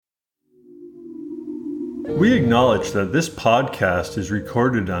We acknowledge that this podcast is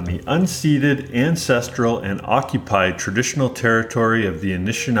recorded on the unceded, ancestral, and occupied traditional territory of the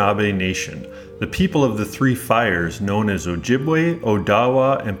Anishinaabe Nation, the people of the Three Fires known as Ojibwe,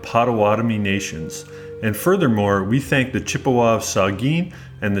 Odawa, and Potawatomi nations. And furthermore, we thank the Chippewa of Saugeen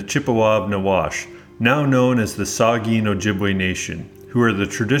and the Chippewa of Nawash, now known as the Saugeen Ojibwe Nation, who are the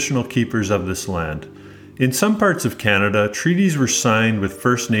traditional keepers of this land. In some parts of Canada, treaties were signed with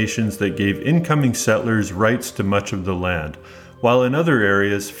First Nations that gave incoming settlers rights to much of the land, while in other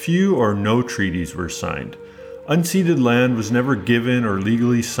areas, few or no treaties were signed. Unceded land was never given or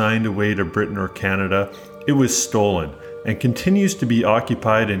legally signed away to Britain or Canada. It was stolen and continues to be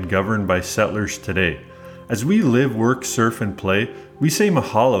occupied and governed by settlers today. As we live, work, surf, and play, we say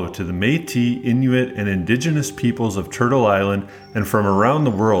mahalo to the Métis, Inuit, and Indigenous peoples of Turtle Island and from around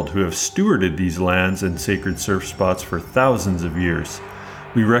the world who have stewarded these lands and sacred surf spots for thousands of years.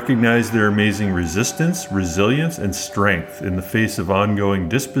 We recognize their amazing resistance, resilience, and strength in the face of ongoing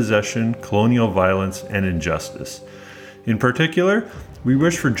dispossession, colonial violence, and injustice. In particular, we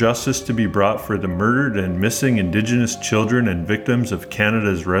wish for justice to be brought for the murdered and missing Indigenous children and victims of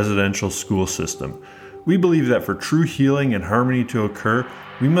Canada's residential school system. We believe that for true healing and harmony to occur,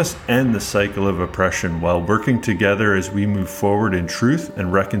 we must end the cycle of oppression while working together as we move forward in truth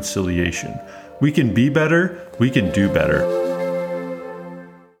and reconciliation. We can be better, we can do better.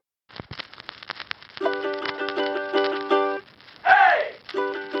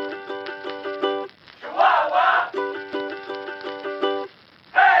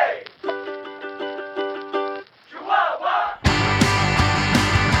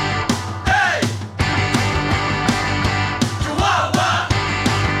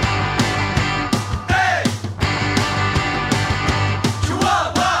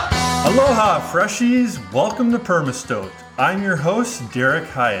 Aloha, Freshies! Welcome to Permastoked. I'm your host, Derek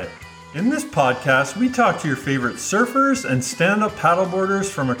Hyatt. In this podcast, we talk to your favorite surfers and stand-up paddleboarders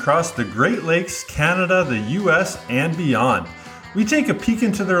from across the Great Lakes, Canada, the US, and beyond. We take a peek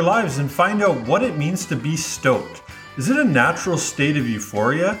into their lives and find out what it means to be stoked. Is it a natural state of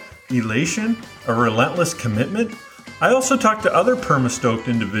euphoria, elation, a relentless commitment? I also talk to other permastoked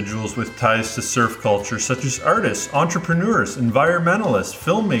individuals with ties to surf culture, such as artists, entrepreneurs, environmentalists,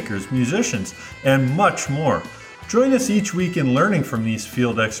 filmmakers, musicians, and much more. Join us each week in learning from these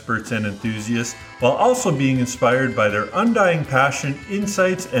field experts and enthusiasts, while also being inspired by their undying passion,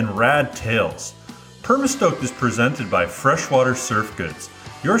 insights, and rad tales. Permastoked is presented by Freshwater Surf Goods,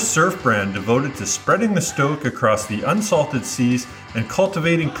 your surf brand devoted to spreading the stoke across the unsalted seas and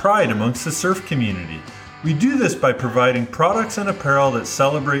cultivating pride amongst the surf community. We do this by providing products and apparel that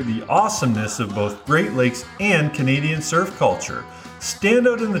celebrate the awesomeness of both Great Lakes and Canadian surf culture. Stand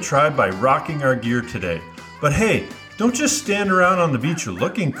out in the tribe by rocking our gear today. But hey, don't just stand around on the beach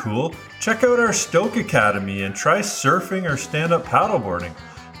looking cool. Check out our Stoke Academy and try surfing or stand-up paddleboarding.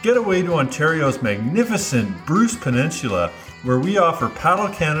 Get away to Ontario's magnificent Bruce Peninsula, where we offer Paddle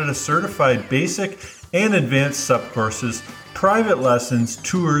Canada certified basic and advanced subcourses, private lessons,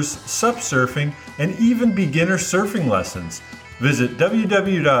 tours, sup surfing, and even beginner surfing lessons. Visit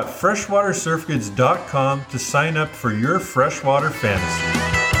www.freshwatersurfgoods.com to sign up for your freshwater fantasy.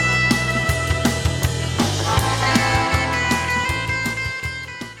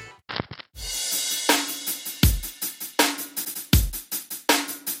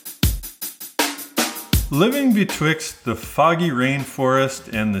 Living betwixt the foggy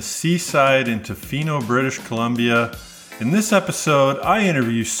rainforest and the seaside in Tofino, British Columbia, in this episode, I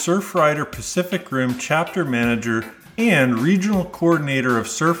interview Surfrider Pacific Rim Chapter Manager and Regional Coordinator of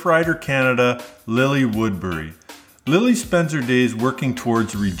Surfrider Canada, Lily Woodbury. Lily spends her days working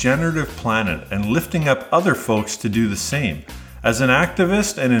towards a regenerative planet and lifting up other folks to do the same. As an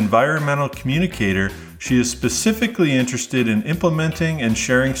activist and environmental communicator, she is specifically interested in implementing and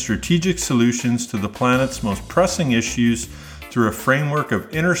sharing strategic solutions to the planet's most pressing issues through a framework of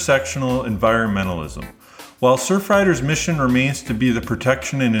intersectional environmentalism. While Surfrider's mission remains to be the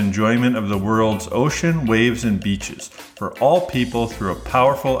protection and enjoyment of the world's ocean, waves, and beaches for all people through a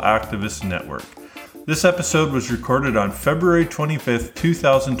powerful activist network. This episode was recorded on February 25th,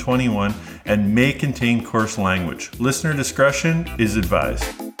 2021 and may contain coarse language. Listener discretion is advised.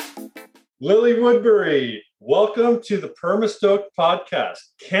 Lily Woodbury, welcome to the Permastoked Podcast,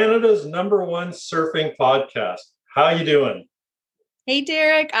 Canada's #1 surfing podcast. How you doing? Hey,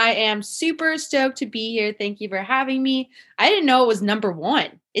 Derek, I am super stoked to be here. Thank you for having me. I didn't know it was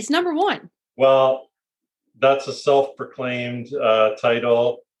 #1. It's #1. Well, that's a self-proclaimed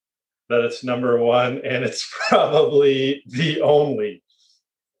title that it's #1, and it's probably the only.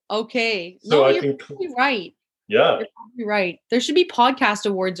 Okay. So no, you're right. Yeah. You're probably right. There should be podcast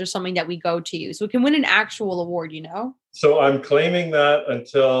awards or something that we go to so we can win an actual award, you know? So I'm claiming that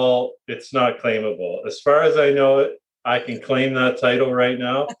until it's not claimable. As far as I know it, I can claim that title right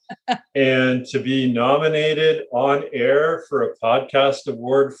now. And to be nominated on air for a podcast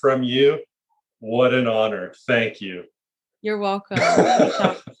award from you, what an honor. Thank you. You're welcome.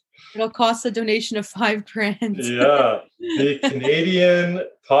 It'll cost a donation of $5,000. Yeah. The Canadian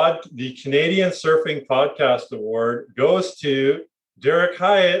Surfing Podcast Award goes to Derek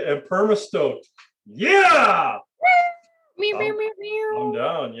Hyatt and Permastoked. Yeah. I'm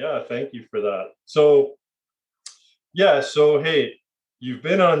down. Yeah, thank you for that. So, hey, you've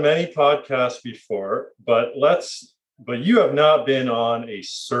been on many podcasts before, but you have not been on a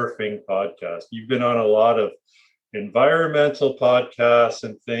surfing podcast. You've been on a lot of environmental podcasts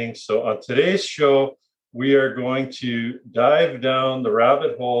and things. So on today's show, we are going to dive down the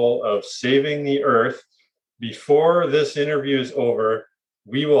rabbit hole of saving the earth. Before this interview is over,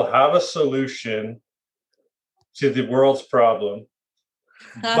 we will have a solution to the world's problem,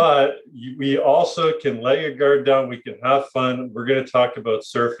 but we also can let your guard down. We can have fun. We're going to talk about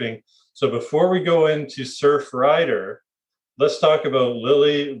surfing. So before we go into Surf Rider, let's talk about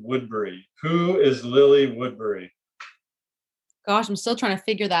Lily Woodbury. Who is Lily Woodbury? Gosh, I'm still trying to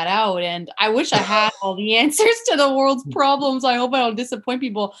figure that out. And I wish I had all the answers to the world's problems. I hope I don't disappoint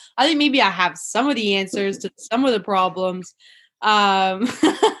people. I think maybe I have some of the answers to some of the problems.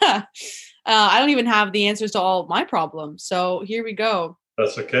 I don't even have the answers to all of my problems. So here we go.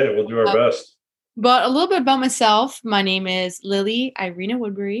 That's okay. We'll do our best. But a little bit about myself. My name is Lily Irina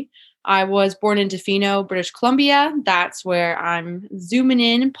Woodbury. I was born in Tofino, British Columbia. That's where I'm zooming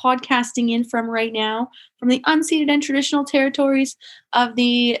in, podcasting in from right now, from the unceded and traditional territories of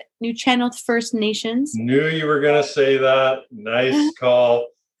the Nuu-chah-nulth First Nations. Knew you were going to say that. Nice call.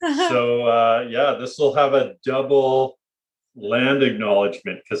 So, this will have a double land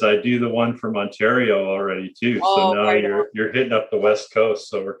acknowledgement because I do the one from Ontario already too. So now you're hitting up the West Coast.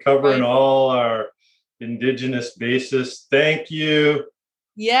 So we're covering all our Indigenous bases. Thank you.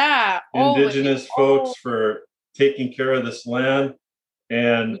 Yeah. Indigenous folks for taking care of this land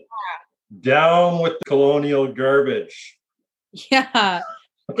and down with the colonial garbage. Yeah.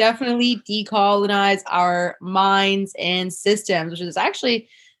 Definitely decolonize our minds and systems, which is actually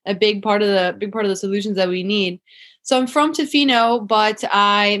a big part of the solutions that we need. So I'm from Tofino, but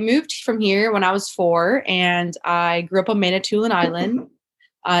I moved from here when I was 4, and I grew up on Manitoulin Island,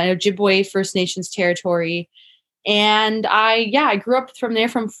 Ojibwe First Nations territory. And I grew up from there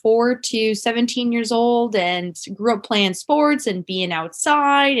from 4 to 17 years old, and grew up playing sports and being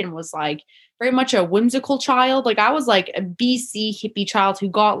outside, and was like very much a whimsical child. Like I was like a BC hippie child who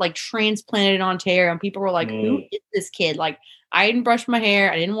got like transplanted in Ontario, and people were like, who is this kid? Like I didn't brush my hair.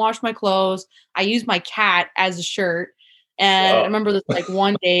 I didn't wash my clothes. I used my cat as a shirt. And I remember this like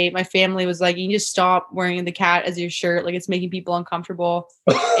one day my family was like, you need to stop wearing the cat as your shirt. Like it's making people uncomfortable.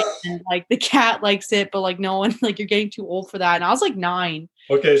 And like the cat likes it, but like no one, like you're getting too old for that. And I was like 9.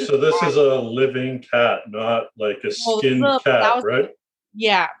 Okay. So this is a living cat, not like a skinned cat, right?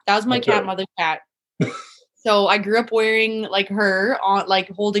 Yeah. That was my cat, mother cat. So I grew up wearing like her on, like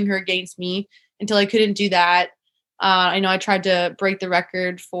holding her against me until I couldn't do that. I know I tried to break the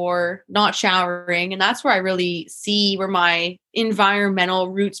record for not showering, and that's where I really see where my environmental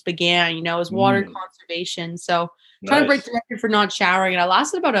roots began, is water conservation. So trying to break the record for not showering, and I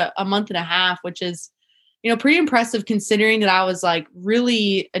lasted about a month and a half, which is, pretty impressive considering that I was like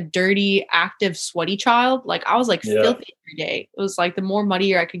really a dirty, active, sweaty child. Like I was like filthy every day. It was like the more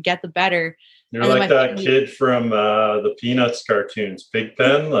muddier I could get, the better. You're like that kid from the Peanuts cartoons,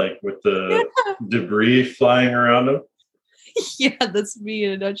 Pigpen, like with the debris flying around him. Yeah, that's me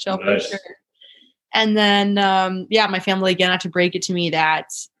in a nutshell for sure. And then, my family again had to break it to me that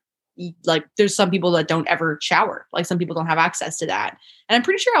like there's some people that don't ever shower. Like some people don't have access to that. And I'm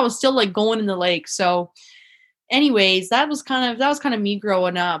pretty sure I was still like going in the lake. So anyways, that was kind of me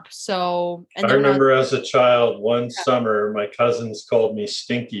growing up. So I remember as a child, one summer, my cousins called me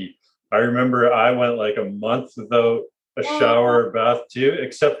Stinky. I remember I went like a month without a shower or bath too,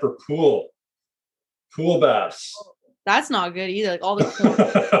 except for pool baths. That's not good either. Like all the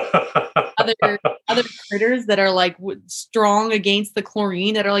other critters that are like strong against the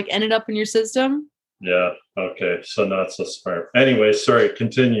chlorine that are like ended up in your system. Yeah. Okay. So not so smart. Anyway, sorry.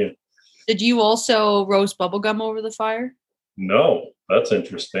 Continue. Did you also roast bubblegum over the fire? No, that's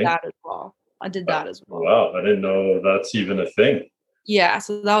interesting. That as well. I did that as well. Wow. I didn't know that's even a thing. Yeah,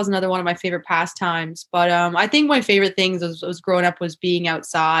 so that was another one of my favorite pastimes. But I think my favorite things was growing up was being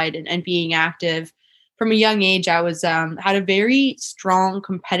outside and being active. From a young age, I was had a very strong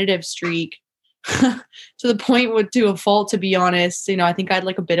competitive streak. to the point with to a fault, to be honest. I think I had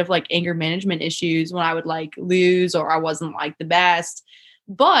like a bit of like anger management issues when I would like lose or I wasn't like the best.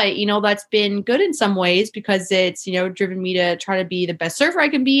 But, that's been good in some ways because it's, driven me to try to be the best surfer I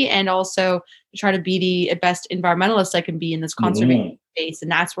can be and also to try to be the best environmentalist I can be in this conservation space.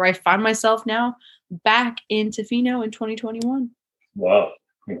 And that's where I find myself now back in Tofino in 2021. Wow.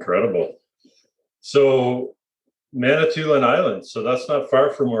 Incredible. So Manitoulin Island. So that's not far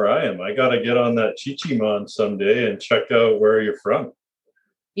from where I am. I got to get on that Chi-Chi-Mon someday and check out where you're from.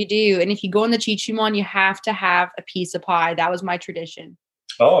 You do. And if you go on the Chi-Chi-Mon, you have to have a piece of pie. That was my tradition.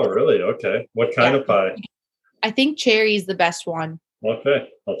 Oh, really? Okay. What kind of pie? I think cherry is the best one. Okay.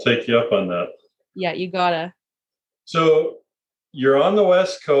 I'll take you up on that. Yeah, you gotta. So you're on the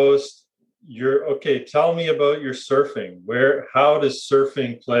West Coast. Okay. Tell me about your surfing. How does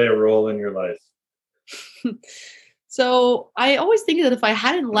surfing play a role in your life? So I always think that if I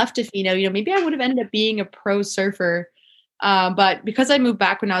hadn't left Tofino, maybe I would have ended up being a pro surfer. But because I moved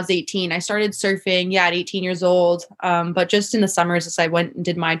back when I was 18, I started surfing, at 18 years old. But just in the summers, as I went and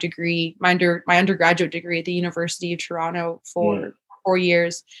did my degree, my undergraduate degree at the University of Toronto for 4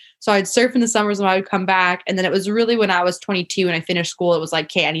 years. So I'd surf in the summers when I would come back. And then it was really when I was 22 and I finished school, it was like,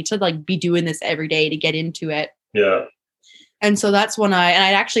 okay, I need to like be doing this every day to get into it. Yeah. And so that's when I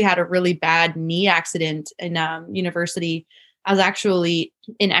actually had a really bad knee accident in university. I was actually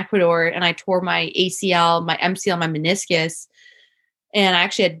in Ecuador and I tore my ACL, my MCL, my meniscus. And I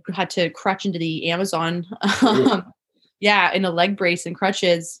actually had to crutch into the Amazon. In a leg brace and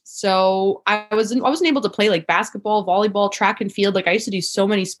crutches. So I wasn't able to play like basketball, volleyball, track and field. Like I used to do so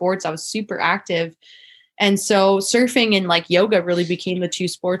many sports. I was super active. And so surfing and like yoga really became the two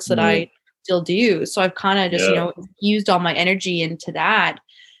sports that I still do. So I've kind of just, used all my energy into that.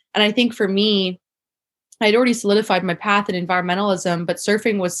 And I think for me, I'd already solidified my path in environmentalism, but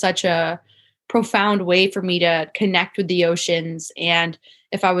surfing was such a profound way for me to connect with the oceans. And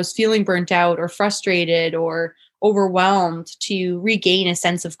if I was feeling burnt out or frustrated or overwhelmed, to regain a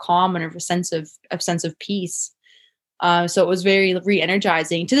sense of calm and a sense of peace. So it was very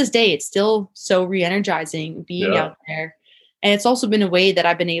re-energizing. To this day, it's still so re-energizing being out there. And it's also been a way that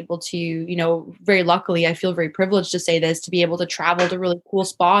I've been able to, very luckily, I feel very privileged to say this, to be able to travel to really cool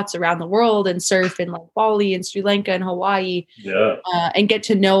spots around the world and surf in like Bali and Sri Lanka and Hawaii, and get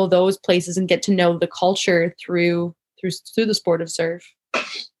to know those places and get to know the culture through the sport of surf.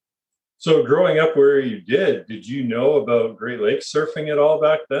 So growing up where you did you know about Great Lakes surfing at all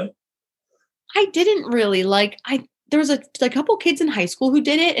back then? I didn't really there was a couple kids in high school who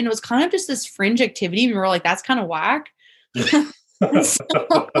did it, and it was kind of just this fringe activity. And we were like, that's kind of whack. So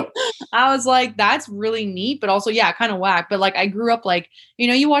I was like, that's really neat, but also, kind of whack. But like, I grew up like,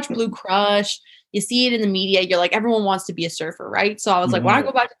 you watch Blue Crush, you see it in the media, you're like, everyone wants to be a surfer, right? So I was like, when I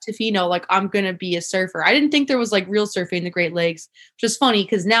go back to Tofino, like, I'm going to be a surfer. I didn't think there was like real surfing in the Great Lakes, which is funny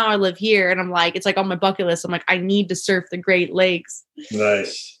because now I live here and I'm like, it's like on my bucket list. I'm like, I need to surf the Great Lakes.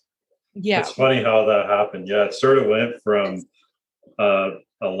 Nice. Yeah. It's funny how that happened. Yeah. It sort of went from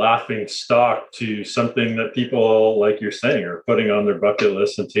a laughing stock to something that people, like you're saying, are putting on their bucket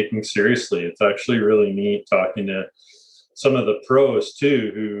list and taking seriously. It's actually really neat talking to some of the pros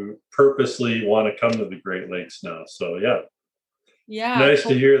too, who purposely want to come to the Great Lakes now. So nice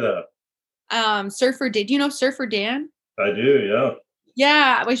to hear that. Surfer Dan, do you know Surfer Dan? I do.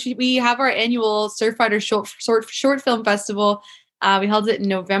 Yeah. We have our annual Surf Rider short film festival. We held it in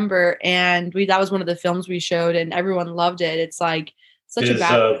November, and that was one of the films we showed, and everyone loved it. It's like such a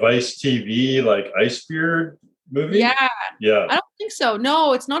bad Vice TV like Icebeard movie? Yeah. I don't think so.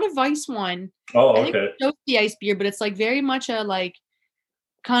 No, it's not a Vice one. Oh, okay. I think it shows the Icebeard, but it's like very much a like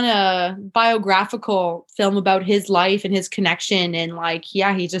kind of biographical film about his life and his connection, and like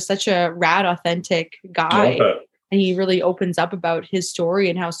he's just such a rad, authentic guy. Okay. And he really opens up about his story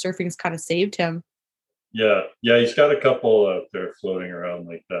and how surfing's kind of saved him. Yeah, he's got a couple out there floating around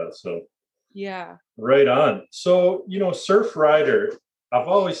like that. So yeah, right on. So Surf Rider, I've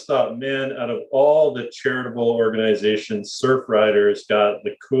always thought, man, out of all the charitable organizations, Surf Rider's got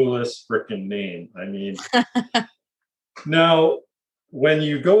the coolest freaking name. I mean, now when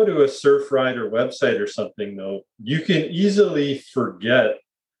you go to a Surf Rider website or something, though, you can easily forget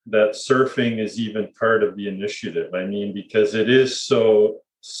that surfing is even part of the initiative. I mean, because it is so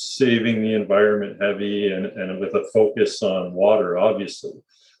saving the environment heavy and with a focus on water, obviously.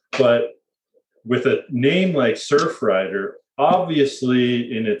 But with a name like Surf Rider,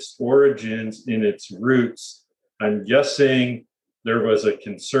 obviously in its origins, in its roots, I'm guessing there was a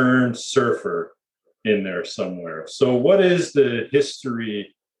concerned surfer in there somewhere. So what is the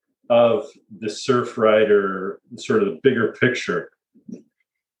history of the Surf Rider, sort of the bigger picture?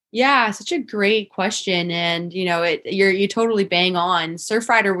 Yeah, such a great question. And you totally bang on.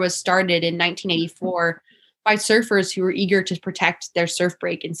 Surfrider was started in 1984 by surfers who were eager to protect their surf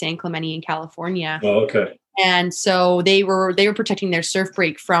break in San Clemente in California. Oh, okay. And so they were protecting their surf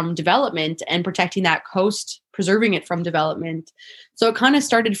break from development and protecting that coast, preserving it from development. So it kind of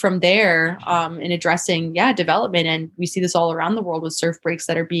started from there, in addressing, development. And we see this all around the world with surf breaks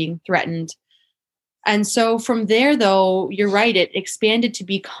that are being threatened. And so from there, though, you're right, it expanded to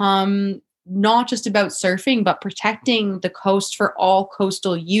become not just about surfing, but protecting the coast for all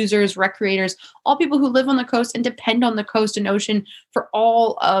coastal users, recreators, all people who live on the coast and depend on the coast and ocean for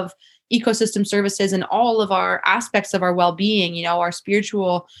all of ecosystem services and all of our aspects of our well-being, our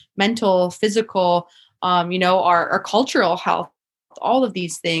spiritual, mental, physical, our cultural health, all of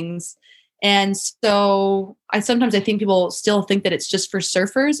these things. And so I think people still think that it's just for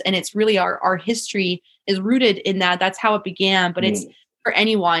surfers, and it's really our history is rooted in that. That's how it began, but it's for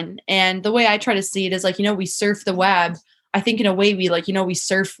anyone. And the way I try to see it is like, we surf the web. I think in a way we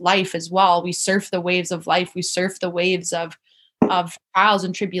surf life as well. We surf the waves of life. We surf the waves of trials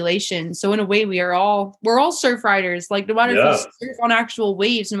and tribulations. So in a way we're all surf riders. Like no matter if you surf on actual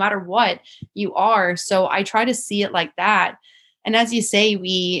waves, no matter what you are. So I try to see it like that. And as you say,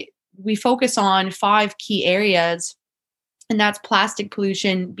 we focus on 5 key areas, and that's plastic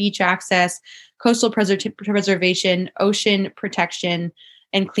pollution, beach access, coastal preservation, ocean protection,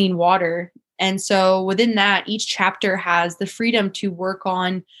 and clean water. And so within that, each chapter has the freedom to work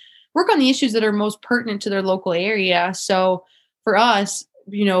on the issues that are most pertinent to their local area. So for us,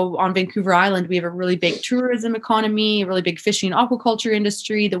 on Vancouver Island, we have a really big tourism economy, a really big fishing and aquaculture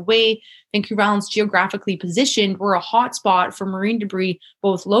industry. The way Vancouver Island's geographically positioned, we're a hotspot for marine debris,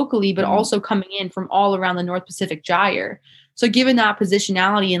 both locally, but also coming in from all around the North Pacific Gyre. So given that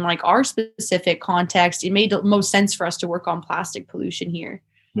positionality in like our specific context, it made the most sense for us to work on plastic pollution here.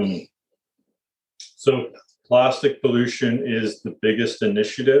 So plastic pollution is the biggest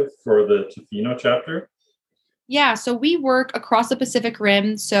initiative for the Tofino chapter? Yeah, so we work across the Pacific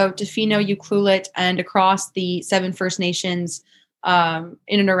Rim, so Tofino, Ucluelet, and across the 7 First Nations in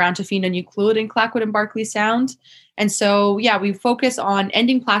and around Tofino and Ucluelet in Clayoquot and Barkley Sound. And so, we focus on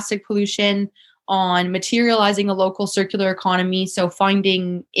ending plastic pollution, on materializing a local circular economy, so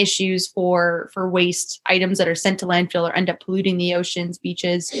finding issues for waste items that are sent to landfill or end up polluting the oceans,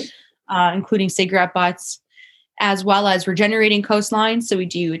 beaches, including cigarette butts, as well as regenerating coastlines. So we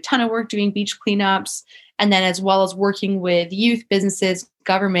do a ton of work doing beach cleanups, and then as well as working with youth, businesses,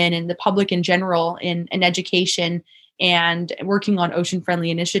 government, and the public in general in education and working on ocean-friendly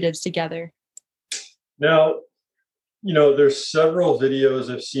initiatives together. Now, there's several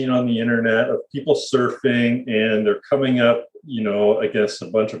videos I've seen on the internet of people surfing, and they're coming up, against a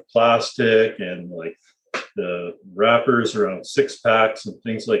bunch of plastic and like the wrappers around 6-packs and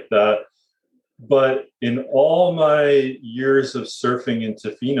things like that. But in all my years of surfing in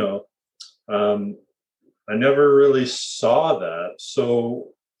Tofino, I never really saw that. So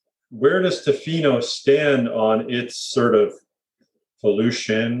where does Tofino stand on its sort of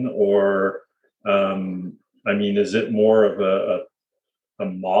pollution, or, is it more of a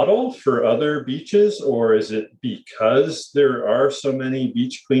model for other beaches, or is it because there are so many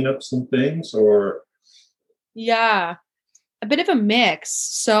beach cleanups and things, or? Yeah, a bit of a mix.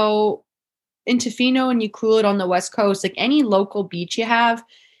 So in Tofino and Ucluelet on the West Coast, like any local beach you have,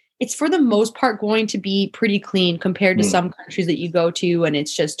 it's for the most part going to be pretty clean compared to some countries that you go to, and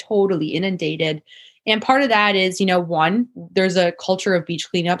it's just totally inundated. And part of that is, one, there's a culture of beach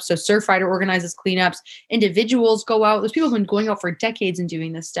cleanups. So Surfrider organizes cleanups. Individuals go out. There's people who've been going out for decades and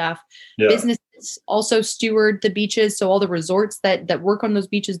doing this stuff. Yeah. Businesses also steward the beaches. So all the resorts that work on those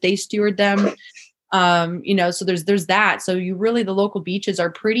beaches, they steward them. So there's that. So the local beaches are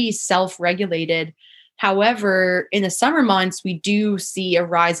pretty self-regulated. However, in the summer months, we do see a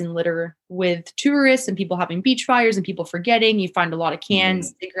rise in litter with tourists and people having beach fires and people forgetting. You find a lot of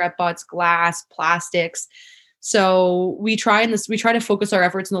cans, cigarette butts, glass, plastics. So we try to focus our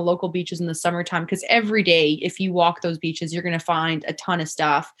efforts in the local beaches in the summertime, because every day, if you walk those beaches, you're going to find a ton of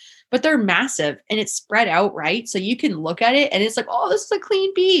stuff, but they're massive and it's spread out, right? So you can look at it and it's like, oh, this is a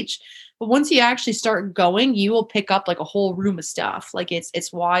clean beach. But once you actually start going, you will pick up like a whole room of stuff. Like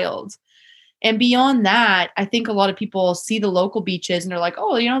it's wild. And beyond that, I think a lot of people see the local beaches and they're like,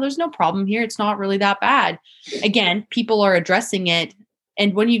 oh, there's no problem here. It's not really that bad. Again, people are addressing it.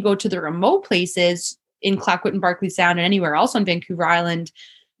 And when you go to the remote places in Clayoquot and Barkley Sound and anywhere else on Vancouver Island,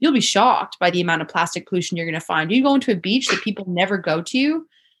 you'll be shocked by the amount of plastic pollution you're going to find. You go into a beach that people never go to,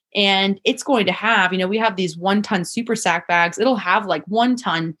 and it's going to have, we have these 1-ton super sack bags. It'll have like 1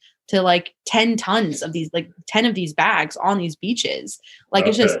 ton to like 10 tons of these, like 10 of these bags on these beaches. Like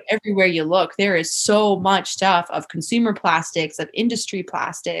it's just Okay. everywhere you look, there is so much stuff of consumer plastics, of industry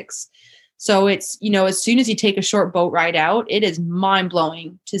plastics. So it's, as soon as you take a short boat ride out, it is mind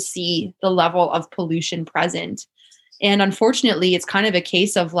blowing to see the level of pollution present. And unfortunately, it's kind of a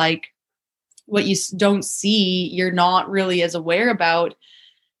case of like what you don't see, you're not really as aware about.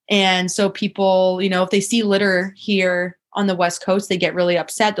 And so people, if they see litter here on the West Coast, they get really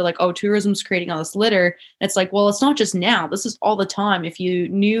upset. They're like, oh, tourism's creating all this litter. And it's like, well, it's not just now. This is all the time. If you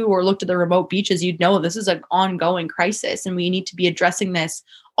knew or looked at the remote beaches, you'd know this is an ongoing crisis. And we need to be addressing this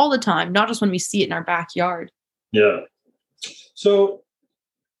all the time, not just when we see it in our backyard. Yeah. So,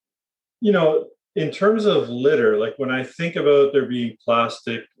 in terms of litter, like when I think about there being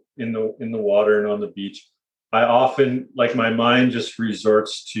plastic in the water and on the beach, I often, like, my mind just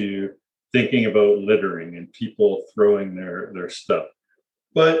resorts to thinking about littering and people throwing their stuff.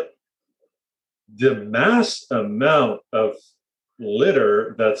 But the mass amount of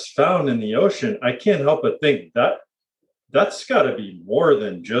litter that's found in the ocean, I can't help but think that that's got to be more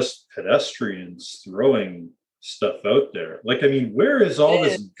than just pedestrians throwing stuff out there. Like, I mean, where is all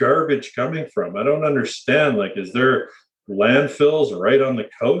this garbage coming from? I don't understand. Like, is there landfills right on the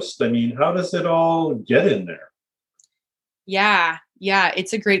coast? I mean, how does it all get in there? Yeah,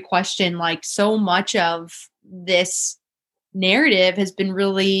 it's a great question. Like so much of this narrative has been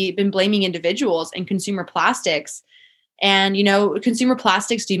blaming individuals and consumer plastics. And, consumer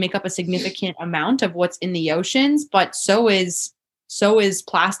plastics do make up a significant amount of what's in the oceans, but so is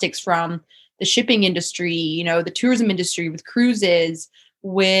plastics from the shipping industry, the tourism industry with cruises,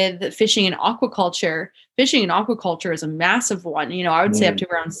 with fishing and aquaculture. Fishing and aquaculture is a massive one. I would say up to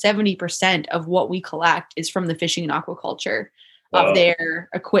around 70% of what we collect is from the fishing and aquaculture of their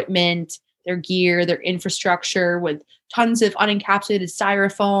equipment, their gear, their infrastructure, with tons of unencapsulated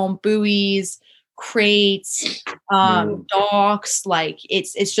styrofoam, buoys, crates, docks. Like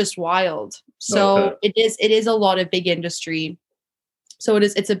it's just wild. So it is a lot of big industry. So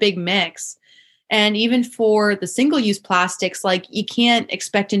it's a big mix. And even for the single-use plastics, like you can't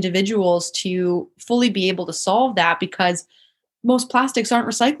expect individuals to fully be able to solve that because most plastics aren't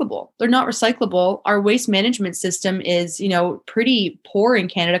recyclable. They're not recyclable. Our waste management system is, pretty poor in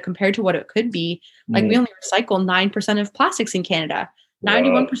Canada compared to what it could be. Like we only recycle 9% of plastics in Canada.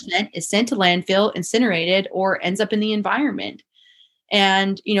 91% is sent to landfill, incinerated, or ends up in the environment.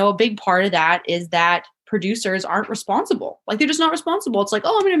 And, a big part of that is that producers aren't responsible. Like they're just not responsible. It's like,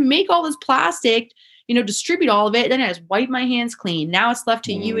 oh, I'm going to make all this plastic, distribute all of it. Then I just wipe my hands clean. Now it's left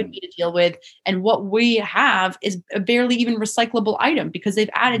to you and me to deal with. And what we have is a barely even recyclable item because they've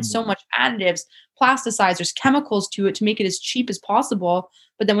added so much additives, plasticizers, chemicals to it to make it as cheap as possible.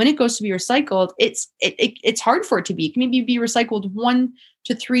 But then when it goes to be recycled, it's hard for it to be. It can maybe be recycled 1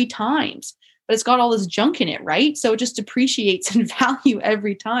 to 3 times. But it's got all this junk in it, right? So it just depreciates in value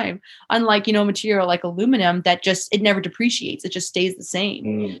every time. Unlike, material like aluminum that it never depreciates. It just stays the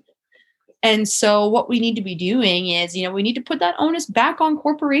same. And so what we need to be doing is, we need to put that onus back on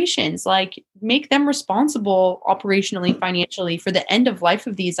corporations, like make them responsible operationally, financially for the end of life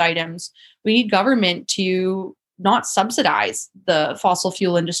of these items. We need government to not subsidize the fossil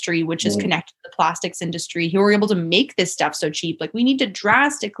fuel industry, which is connected to the plastics industry, who are able to make this stuff so cheap. Like we need to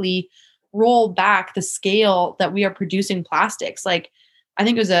drastically roll back the scale that we are producing plastics. Like I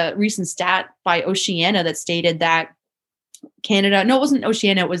think it was a recent stat by Oceana that stated that Canada, no, it wasn't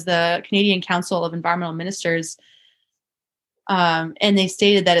Oceana, it was the Canadian Council of Environmental Ministers. And they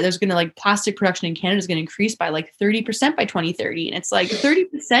stated that there's going to plastic production in Canada is going to increase by 30% by 2030. And it's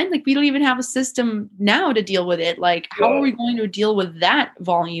 30%, like we don't even have a system now to deal with it. Like how are we going to deal with that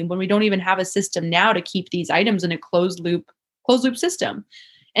volume when we don't even have a system now to keep these items in a closed loop system?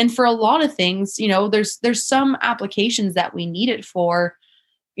 And for a lot of things, there's some applications that we need it for,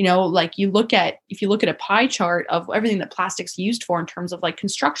 like if you look at a pie chart of everything that plastic's used for in terms of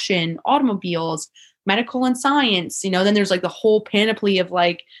construction, automobiles, medical and science, then there's the whole panoply of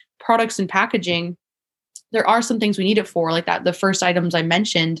products and packaging. There are some things we need it for, like that, the first items I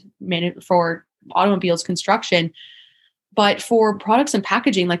mentioned for automobiles, construction. But for products and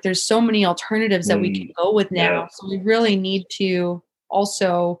packaging, there's so many alternatives that we can go with now. Yeah. So we really need to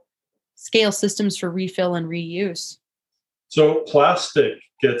also scale systems for refill and reuse. So plastic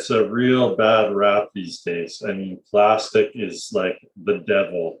gets a real bad rap these days. I mean, plastic is like the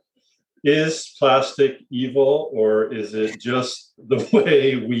devil. Is plastic evil, or is it just the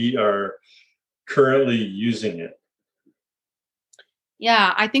way we are currently using it?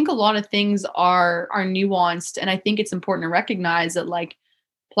 Yeah, I think a lot of things are nuanced, and I think it's important to recognize that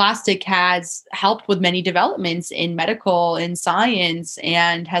plastic has helped with many developments in medical and science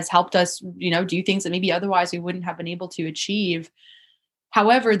and has helped us, do things that maybe otherwise we wouldn't have been able to achieve.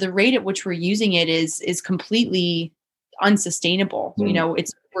 However, the rate at which we're using it is completely unsustainable.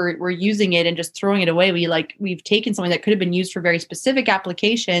 It's we're using it and just throwing it away. We've taken something that could have been used for very specific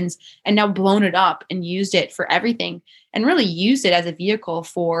applications and now blown it up and used it for everything, and really used it as a vehicle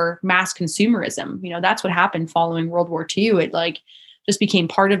for mass consumerism. That's what happened following World War II. It just became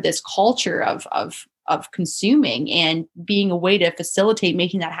part of this culture of consuming and being a way to facilitate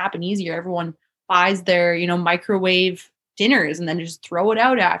making that happen easier. Everyone buys their, microwave dinners and then just throw it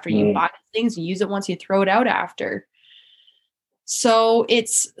out after. You buy things, you use it once, you throw it out after. So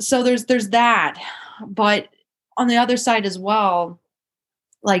there's that. But on the other side as well,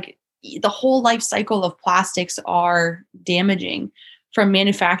 like the whole life cycle of plastics are damaging, from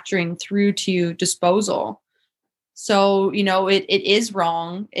manufacturing through to disposal. So, it is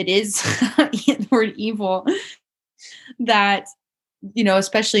wrong. It is the word evil that,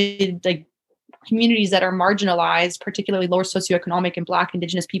 especially like communities that are marginalized, particularly lower socioeconomic and Black,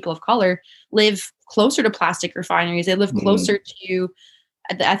 Indigenous people of color, live closer to plastic refineries. They live closer to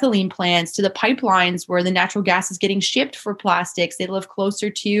the ethylene plants, to the pipelines where the natural gas is getting shipped for plastics. They live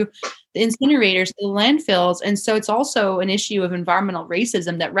closer to the incinerators, the landfills. And so it's also an issue of environmental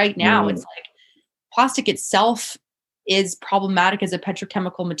racism that right now it's like plastic itself is problematic as a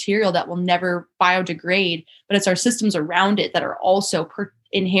petrochemical material that will never biodegrade, but it's our systems around it that are also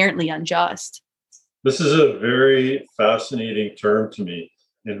inherently unjust. This is a very fascinating term to me,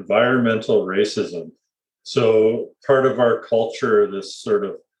 environmental racism. So part of our culture, this sort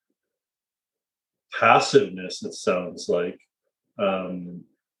of passiveness, it sounds like,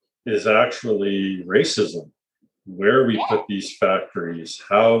 is actually racism. Where we put these factories,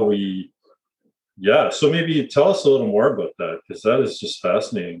 how we, so maybe tell us a little more about that, because that is just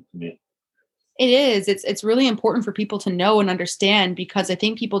fascinating to me. It is. It's really important for people to know and understand, because I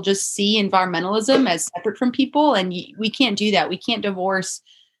think people just see environmentalism as separate from people, and we can't do that. We can't divorce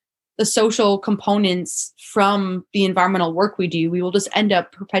the social components from the environmental work we do. We will just end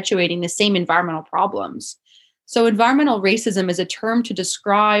up perpetuating the same environmental problems. So environmental racism is a term to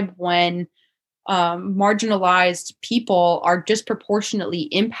describe when marginalized people are disproportionately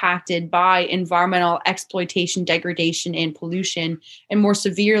impacted by environmental exploitation, degradation, and pollution, and more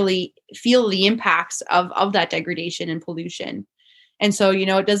severely feel the impacts of that degradation and pollution. And so,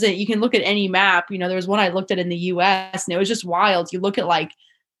 it doesn't, you can look at any map, there was one I looked at in the US and it was just wild. You look at like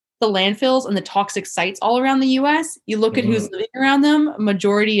the landfills and the toxic sites all around the US, you look at who's living around them,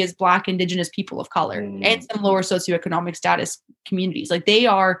 majority is Black, Indigenous people of color and some lower socioeconomic status communities. Like they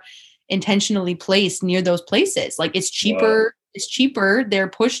are intentionally placed near those places. Like it's cheaper. Wow. It's cheaper. They're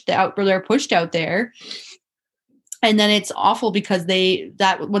pushed out there. And then it's awful because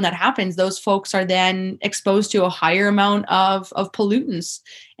when that happens, those folks are then exposed to a higher amount of pollutants.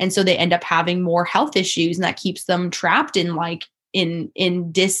 And so they end up having more health issues, and that keeps them trapped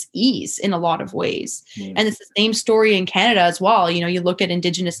in dis-ease in a lot of ways. And it's the same story in Canada as well. You look at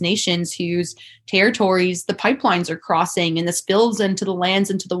Indigenous nations whose territories the pipelines are crossing and the spills into the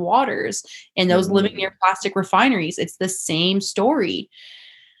lands, into the waters, and those living near plastic refineries. It's the same story.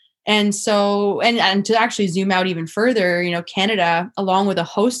 And so, and to actually zoom out even further, Canada, along with a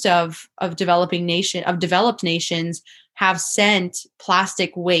host of developed nations, have sent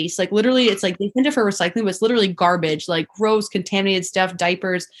plastic waste. Like literally, it's like they send it for recycling, but it's literally garbage, like gross, contaminated stuff,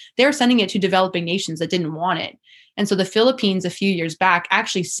 diapers. They're sending it to developing nations that didn't want it. And so the Philippines a few years back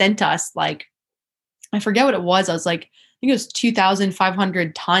actually sent us like, I forget what it was. I think it was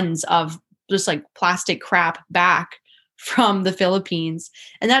 2,500 tons of just like plastic crap back from the Philippines.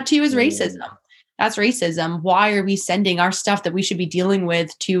 And that too is racism. That's racism. Why are we sending our stuff that we should be dealing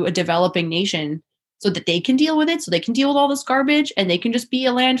with to a developing nation so that they can deal with it, so they can deal with all this garbage and they can just be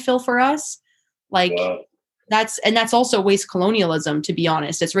a landfill for us? Like that's also waste colonialism, to be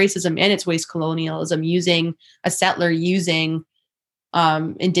honest. It's racism and it's waste colonialism, using a settler using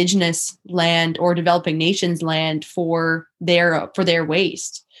Indigenous land or developing nations land for their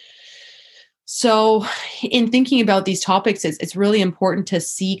waste. So in thinking about these topics, it's really important to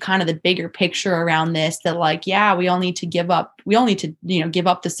see kind of the bigger picture around this, that like, we all need to give up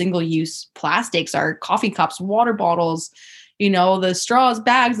the single-use plastics, our coffee cups, water bottles, the straws,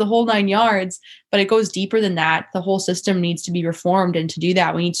 bags, the whole 9 yards. But it goes deeper than that. The whole system needs to be reformed. And to do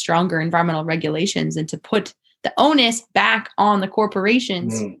that, we need stronger environmental regulations and to put the onus back on the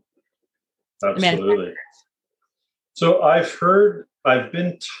corporations. Absolutely. So I've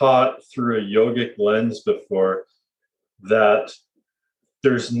been taught through a yogic lens before that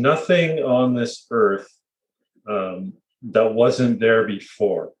there's nothing on this earth that wasn't there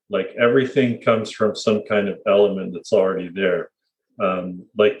before. Like everything comes from some kind of element that's already there,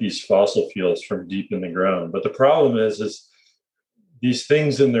 like these fossil fuels from deep in the ground. But the problem is these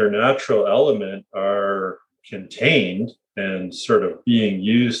things in their natural element are contained and sort of being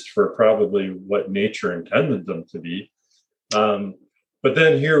used for probably what nature intended them to be. But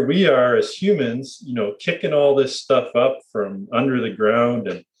then here we are as humans, kicking all this stuff up from under the ground.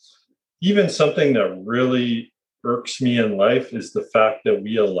 And even something that really irks me in life is the fact that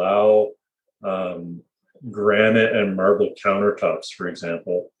we allow granite and marble countertops, for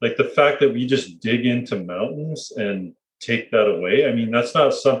example. Like the fact that we just dig into mountains and take that away. I mean, that's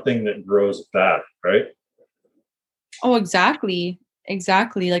not something that grows back, right? Oh, exactly.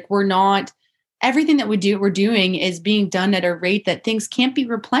 Exactly. Like everything that we're doing is being done at a rate that things can't be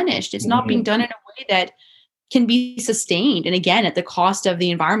replenished. It's not being done in a way that can be sustained. And again, at the cost of the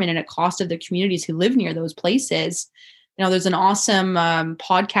environment and at cost of the communities who live near those places. There's an awesome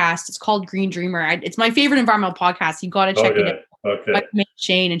podcast. It's called Green Dreamer. It's my favorite environmental podcast. You got to check it out. Okay. By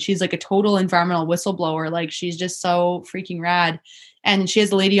Shane, and she's like a total environmental whistleblower. Like she's just so freaking rad. And she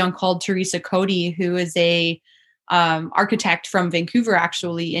has a lady on called Teresa Cody, who is a architect from Vancouver,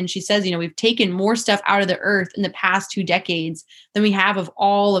 actually. And she says, we've taken more stuff out of the earth in the past 2 decades than we have of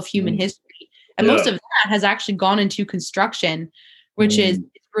all of human history. And most of that has actually gone into construction, which is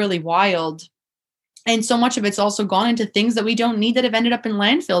really wild. And so much of it's also gone into things that we don't need that have ended up in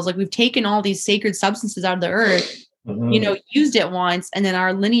landfills. Like we've taken all these sacred substances out of the earth, used it once, and then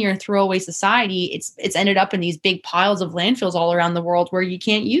our linear throwaway society, it's ended up in these big piles of landfills all around the world where you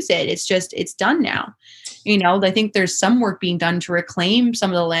can't use it. It's done now. I think there's some work being done to reclaim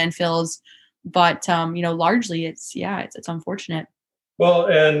some of the landfills, but largely it's unfortunate. Well,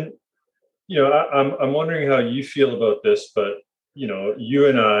 and I'm wondering how you feel about this, but you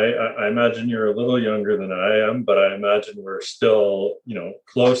and I imagine you're a little younger than I am, but I imagine we're still,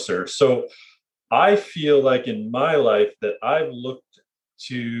 closer. So I feel like in my life that I've looked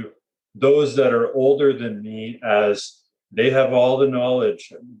to those that are older than me as they have all the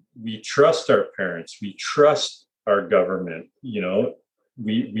knowledge. We trust our parents. We trust our government.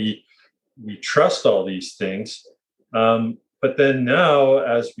 We trust all these things. But then now,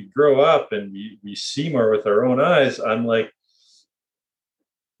 as we grow up and we see more with our own eyes, I'm like,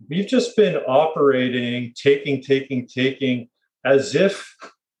 we've just been operating, taking, as if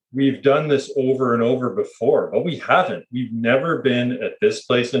we've done this over and over before, but we haven't. We've never been at this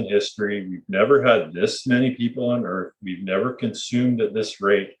place in history. We've never had this many people on Earth. We've never consumed at this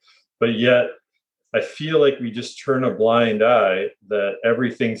rate. But yet, I feel like we just turn a blind eye that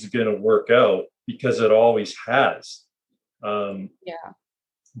everything's going to work out because it always has.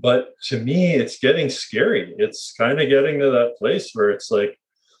 But to me, it's getting scary. It's kind of getting to that place where it's like,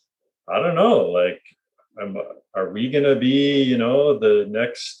 I don't know, like, are we going to be, the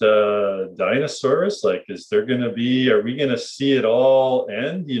next dinosaurs? Like, are we going to see it all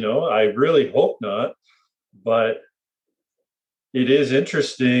end? I really hope not. But it is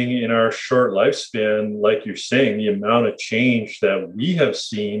interesting in our short lifespan, like you're saying, the amount of change that we have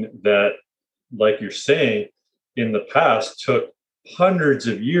seen that, like you're saying, in the past took hundreds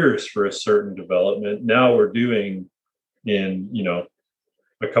of years for a certain development. Now we're doing in,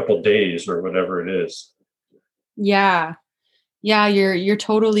 a couple days or whatever it is. Yeah, you're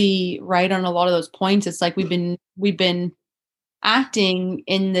totally right on a lot of those points. It's like we've been acting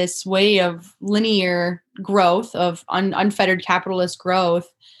in this way of linear growth, of unfettered capitalist growth,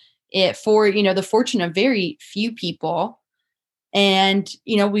 for the fortune of very few people. And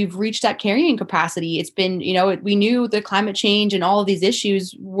we've reached that carrying capacity. It's been we knew that climate change and all of these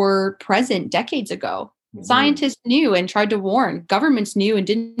issues were present decades ago. Scientists knew and tried to warn. Governments knew and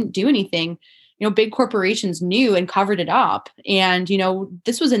didn't do anything. Big corporations knew and covered it up. And,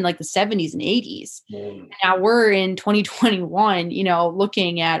 this was in like the 70s and 80s. Now we're in 2021,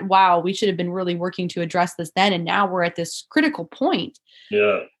 looking at, wow, we should have been really working to address this then. And now we're at this critical point.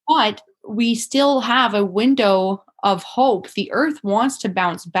 Yeah. But we still have a window of hope. The earth wants to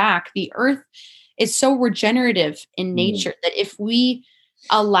bounce back. The earth is so regenerative in nature that if we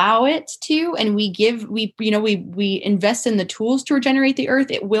allow it to, and we invest in the tools to regenerate the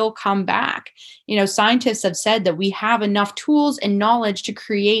earth, it will come back. Scientists have said that we have enough tools and knowledge to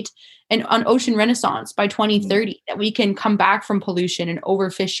create an ocean renaissance by 2030, that we can come back from pollution and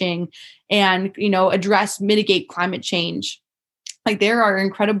overfishing and, mitigate climate change. Like there are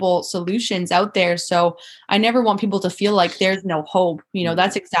incredible solutions out there. So I never want people to feel like there's no hope.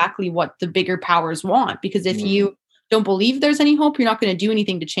 That's exactly what the bigger powers want, because if you don't believe there's any hope, you're not going to do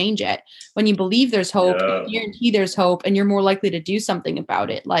anything to change it. When you believe there's hope, you guarantee there's hope, and you're more likely to do something about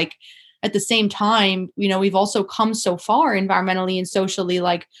it. Like at the same time, we've also come so far environmentally and socially,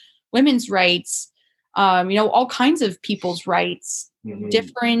 like women's rights, all kinds of people's rights,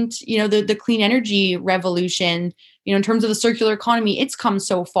 different, the clean energy revolution, in terms of the circular economy, it's come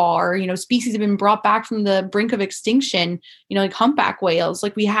so far. Species have been brought back from the brink of extinction, like humpback whales.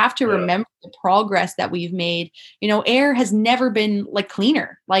 Like, we have to remember the progress that we've made. Air has never been like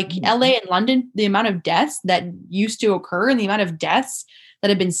cleaner. Like LA and London, the amount of deaths that used to occur and the amount of deaths that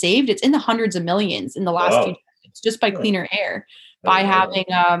have been saved, it's in the hundreds of millions in the last few decades, just by cleaner air. By having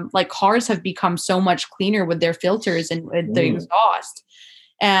like cars have become so much cleaner with their filters and with the exhaust.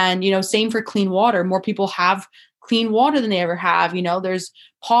 And, same for clean water. More people have clean water than they ever have. There's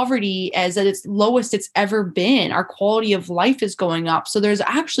poverty as at its lowest it's ever been. Our quality of life is going up. So there's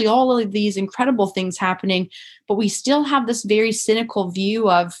actually all of these incredible things happening, but we still have this very cynical view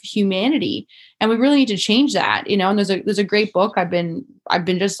of humanity. And we really need to change that, and there's a great book.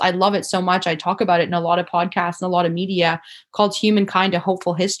 I love it so much. I talk about it in a lot of podcasts and a lot of media, called Humankind: A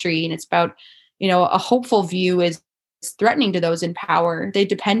Hopeful History. And it's about, a hopeful view is threatening to those in power. They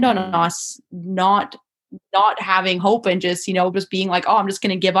depend on us not having hope and just being like, oh, I'm just going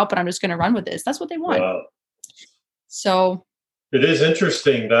to give up and I'm just going to run with this. That's what they want. Wow. So it is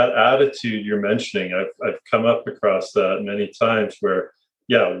interesting, that attitude you're mentioning. I've come up across that many times where,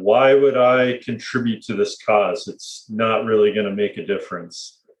 why would I contribute to this cause? It's not really going to make a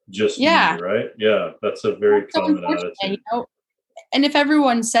difference. Just me, right? Yeah, that's a very common attitude. And if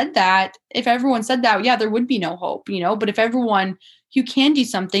everyone said that, there would be no hope, but if everyone, you can do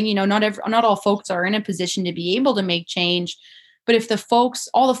something, not all folks are in a position to be able to make change, but if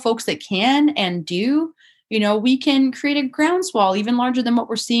all the folks that can and do, we can create a groundswell even larger than what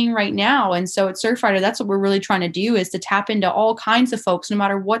we're seeing right now. And so at Surfrider, that's what we're really trying to do, is to tap into all kinds of folks, no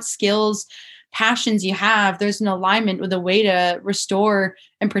matter what skills, passions you have. There's an alignment with a way to restore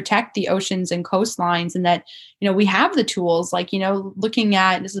and protect the oceans and coastlines, and that we have the tools, like looking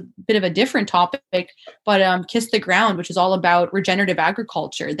at, this is a bit of a different topic, but Kiss the Ground, which is all about regenerative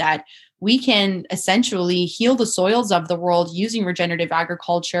agriculture, that we can essentially heal the soils of the world using regenerative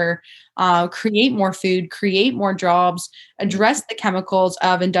agriculture, create more food, create more jobs, address the chemicals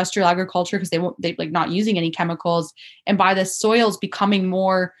of industrial agriculture, because they like not using any chemicals, and by the soils becoming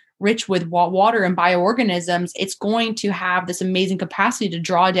more rich with water and bioorganisms, it's going to have this amazing capacity to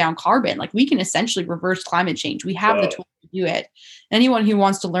draw down carbon. Like, we can essentially reverse climate change. We have the tools to do it. Anyone who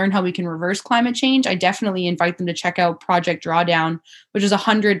wants to learn how we can reverse climate change, I definitely invite them to check out Project Drawdown, which is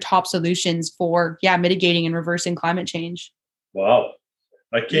 100 top solutions for mitigating and reversing climate change. Wow.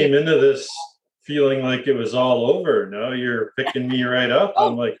 I came into this feeling like it was all over. Now you're picking me right up.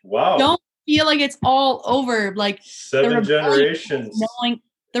 I'm like, wow. Don't feel like it's all over. Like, 7 generations.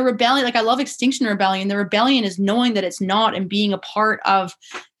 The rebellion, like, I love Extinction Rebellion. The rebellion is knowing that it's not, and being a part of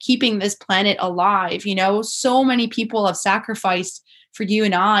keeping this planet alive. So many people have sacrificed for you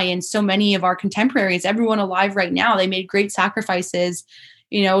and I, and so many of our contemporaries, everyone alive right now, they made great sacrifices,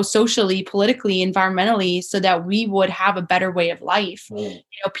 socially, politically, environmentally, so that we would have a better way of life.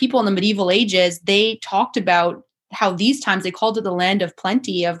 People in the medieval ages, they talked about how these times, they called it the land of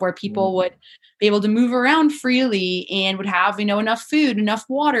plenty, of where people would be able to move around freely and would have, enough food, enough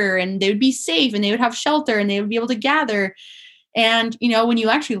water, and they would be safe, and they would have shelter, and they would be able to gather. And, when you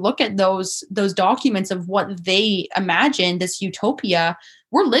actually look at those documents of what they imagined, this utopia,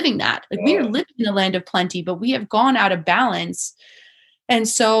 we're living that. Like, we are living in a land of plenty, but we have gone out of balance. And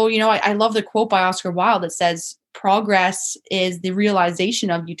so, I love the quote by Oscar Wilde that says, progress is the realization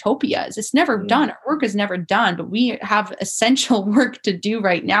of utopias. It's never done. Our work is never done, but we have essential work to do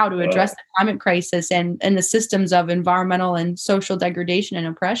right now to address the climate crisis and the systems of environmental and social degradation and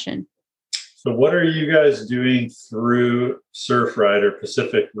oppression. So what are you guys doing through Surfrider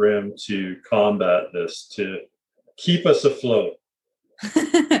Pacific Rim to combat this, to keep us afloat?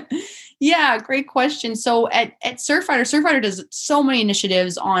 Yeah, great question. So at Surfrider does so many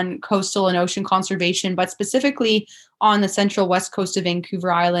initiatives on coastal and ocean conservation, but specifically on the central west coast of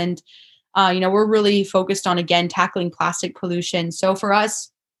Vancouver Island. We're really focused on, again, tackling plastic pollution. So for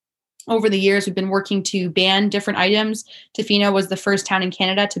us, over the years, we've been working to ban different items. Tofino was the first town in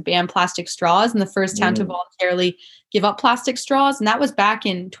Canada to ban plastic straws, and the first town to voluntarily give up plastic straws. And that was back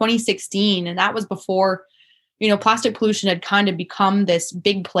in 2016. And that was before plastic pollution had kind of become this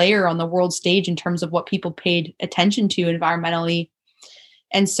big player on the world stage in terms of what people paid attention to environmentally.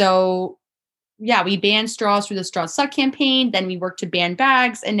 And so, we banned straws through the Straw Suck campaign. Then we worked to ban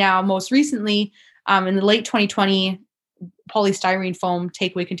bags. And now most recently, in the late 2020, polystyrene foam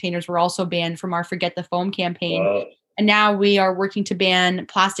takeaway containers were also banned from our Forget the Foam campaign. Wow. And now we are working to ban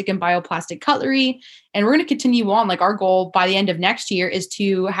plastic and bioplastic cutlery. And we're going to continue on. Like our goal by the end of next year is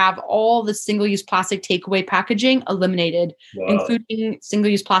to have all the single-use plastic takeaway packaging eliminated, including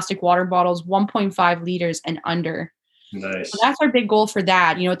single-use plastic water bottles, 1.5 liters and under. Nice. So that's our big goal for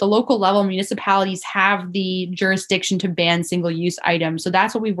that. At the local level, municipalities have the jurisdiction to ban single-use items. So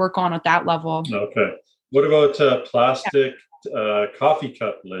that's what we work on at that level. Okay. What about plastic coffee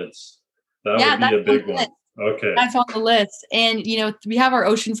cup lids? That would be a big one. Okay. That's on the list. And, we have our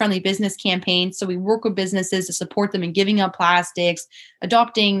ocean friendly business campaign. So we work with businesses to support them in giving up plastics,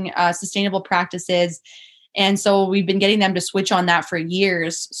 adopting sustainable practices. And so we've been getting them to switch on that for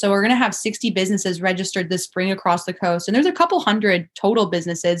years. So we're going to have 60 businesses registered this spring across the coast. And there's a couple hundred total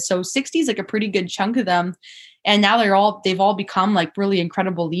businesses. So 60 is like a pretty good chunk of them. And now they've all become like really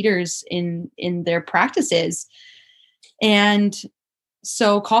incredible leaders in their practices. And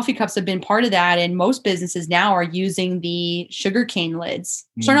so coffee cups have been part of that. And most businesses now are using the sugarcane lids.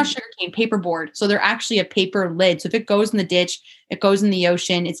 So not sugarcane, paperboard. So they're actually a paper lid. So if it goes in the ditch, it goes in the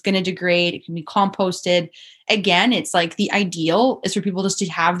ocean, it's going to degrade. It can be composted. Again, it's like the ideal is for people just to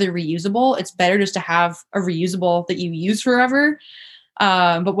have the reusable. It's better just to have a reusable that you use forever.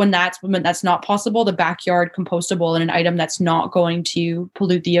 But when that's not possible, the backyard compostable and an item that's not going to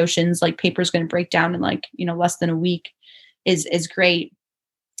pollute the oceans, like paper is going to break down in less than a week. Is great.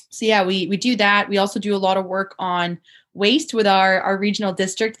 So yeah, we do that. We also do a lot of work on waste with our regional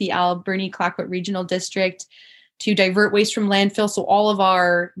district, the Alberni-Clayoquot Regional District, to divert waste from landfill. So all of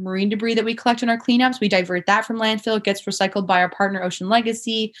our marine debris that we collect in our cleanups, we divert that from landfill. It gets recycled by our partner Ocean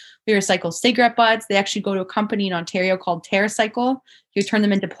Legacy. We recycle cigarette butts. They actually go to a company in Ontario called TerraCycle. You turn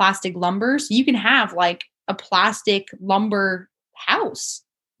them into plastic lumber. So you can have like a plastic lumber house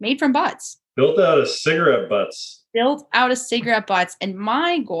made from butts. Built out of cigarette butts. And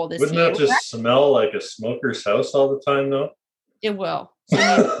my goal this year. Wouldn't that just smell like a smoker's house all the time, though? It will. So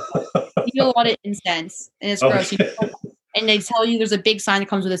you need a lot of incense, and it's gross. Okay. And they tell you there's a big sign that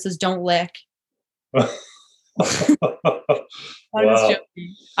comes with it that says "Don't lick." I'm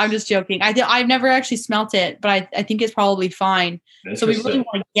just joking. I've never actually smelt it, but I think it's probably fine. So we really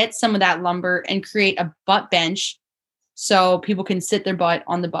want to get some of that lumber and create a butt bench, so people can sit their butt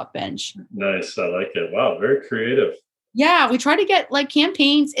on the butt bench. Nice. I like it. Wow. Very creative. Yeah. We try to get like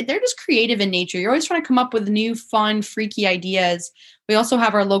campaigns. They're just creative in nature. You're always trying to come up with new, fun, freaky ideas. We also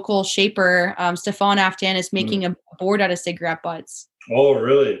have our local shaper, Stefan Aftanis, making a board out of cigarette butts. Oh,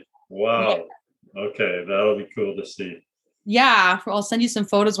 really? Wow. Yeah. Okay. That'll be cool to see. Yeah. I'll send you some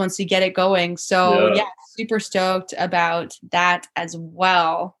photos once you get it going. So yeah, super stoked about that as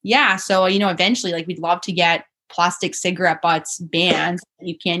well. Yeah. So, eventually we'd love to get plastic cigarette butts banned.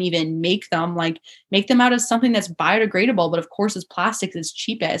 You can't even make them out of something that's biodegradable, but of course it's plastic that's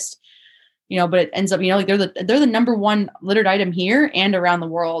cheapest, but it ends up, they're the number one littered item here and around the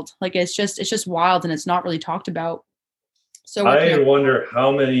world. It's just wild, and it's not really talked about. So I wonder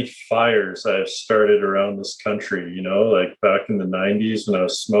how many fires I've started around this country, back in the 90s when I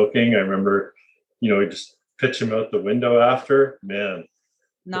was smoking. I remember, we just pitch them out the window after, man.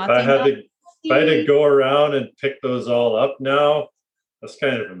 If I had to go around and pick those all up now, that's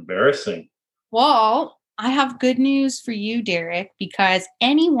kind of embarrassing. Well, I have good news for you, Derek, because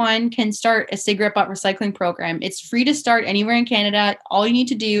anyone can start a cigarette butt recycling program. It's free to start anywhere in Canada. All you need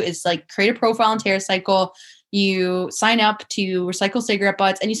to do is create a profile on TerraCycle. You sign up to recycle cigarette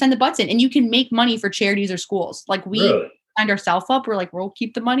butts and you send the butts in, and you can make money for charities or schools. Really? Signed ourselves up. We'll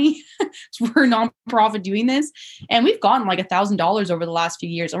keep the money. So we're a nonprofit doing this. And we've gotten $1,000 over the last few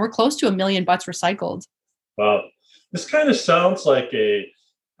years, and we're close to 1 million butts recycled. Wow. This kind of sounds like a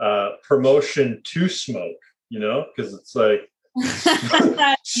promotion to smoke, because it's smoke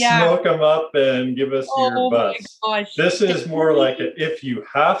them up and give us your butts. This is more like if you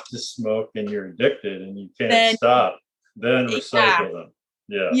have to smoke and you're addicted and you can't stop, then recycle them.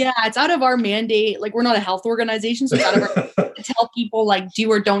 Yeah, it's out of our mandate. We're not a health organization, so it's out of our to tell people do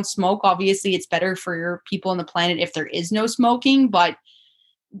or don't smoke. Obviously, it's better for your people on the planet if there is no smoking, but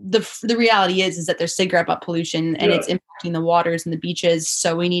the reality is that there's cigarette butt pollution and it's impacting the waters and the beaches.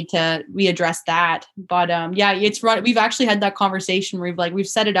 So we address that. But it's right. We've actually had that conversation where we've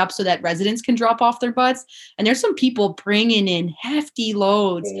set it up so that residents can drop off their butts. And there's some people bringing in hefty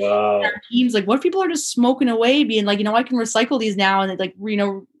loads. Wow. Our teams, what if people are just smoking away, being I can recycle these now and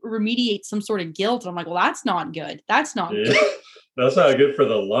remediate some sort of guilt. And I'm well, that's not good. That's not good. That's not good for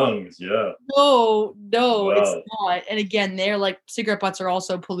the lungs. Yeah. No, it's not. And again, they're cigarette butts are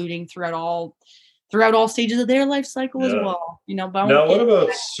also polluting throughout all stages of their life cycle as well. But now, what about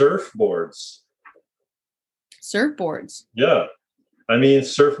surfboards? Surfboards. Yeah. I mean,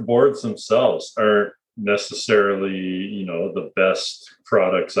 surfboards themselves are necessarily, the best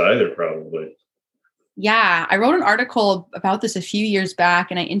products either, probably. Yeah, I wrote an article about this a few years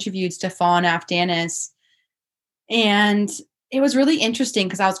back, and I interviewed Stefan Afdanis, and it was really interesting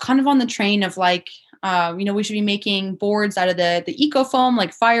because I was kind of on the train of like, we should be making boards out of the eco foam,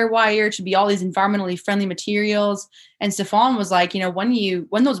 like Firewire. It should be all these environmentally friendly materials. And Stefan was like,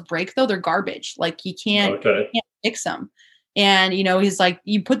 when those break though, they're garbage. Like Okay. you can't fix them. And he's like,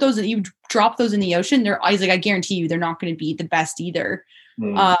 you drop those in the ocean. He's like, I guarantee you, they're not going to be the best either.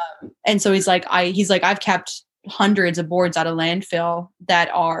 Mm. And so he's like, I've kept hundreds of boards out of landfill that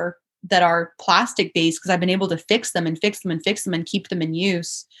are plastic based because I've been able to fix them and keep them in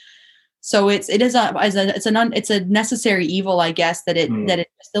use. So it's a necessary evil, I guess, that it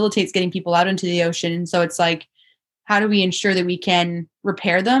facilitates getting people out into the ocean. And so it's like, how do we ensure that we can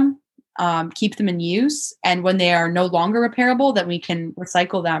repair them, keep them in use, and when they are no longer repairable, that we can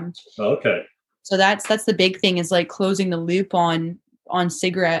recycle them. Okay. So that's the big thing, is like closing the loop on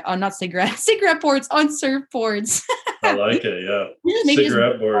cigarette boards, on surfboards. I like it. Yeah. Maybe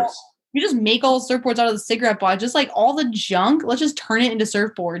Cigarette boards. We just make all surfboards out of the cigarette butt, just like all the junk. Let's just turn it into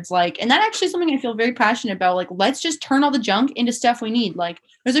surfboards. Like, and that actually is something I feel very passionate about. Like, let's just turn all the junk into stuff we need. Like,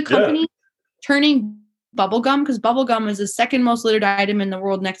 there's a company turning bubble gum, because bubble gum is the second most littered item in the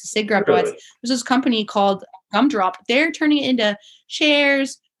world next to cigarette butts. There's this company called Gumdrop. They're turning it into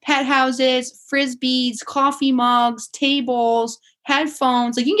chairs, pet houses, frisbees, coffee mugs, tables,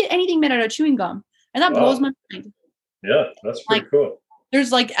 headphones. Like, you can get anything made out of chewing gum. And that blows my mind. Yeah, that's pretty cool.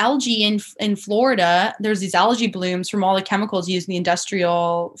 There's like algae in Florida. There's these algae blooms from all the chemicals used in the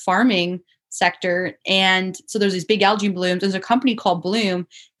industrial farming sector. And so there's these big algae blooms. There's a company called Bloom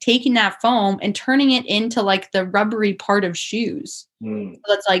taking that foam and turning it into like the rubbery part of shoes. So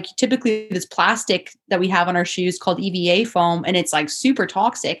that's like typically this plastic that we have on our shoes called EVA foam, and it's like super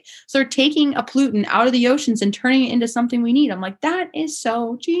toxic. So they're taking a pollutant out of the oceans and turning it into something we need. I'm like, that is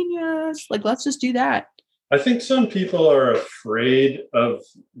so genius. Like, let's just do that. I think some people are afraid of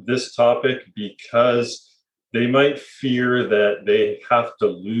this topic because they might fear that they have to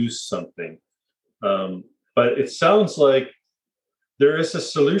lose something. But it sounds like there is a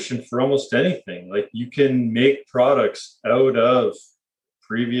solution for almost anything. Like, you can make products out of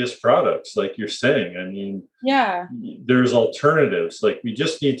previous products, like you're saying. I mean, yeah, there's alternatives. Like, we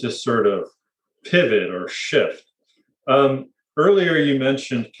just need to sort of pivot or shift. Earlier, you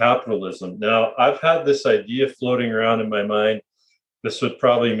mentioned capitalism. Now, I've had this idea floating around in my mind. This would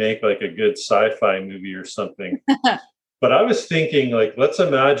probably make like a good sci-fi movie or something. But I was thinking, like, let's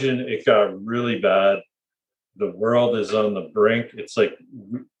imagine it got really bad. The world is on the brink. It's like,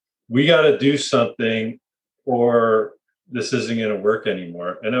 we got to do something or this isn't going to work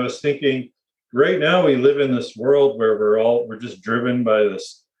anymore. And I was thinking, right now we live in this world where we're just driven by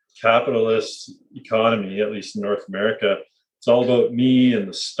this capitalist economy, at least in North America. It's all about me and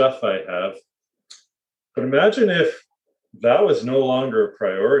the stuff I have. But imagine if that was no longer a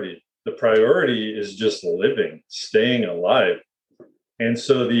priority. The priority is just living, staying alive. And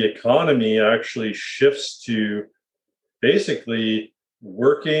so the economy actually shifts to basically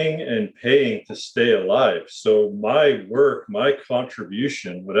working and paying to stay alive. So my work, my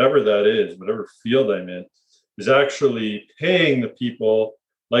contribution, whatever that is, whatever field I'm in, is actually paying the people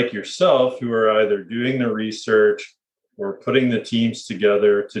like yourself who are either doing the research or putting the teams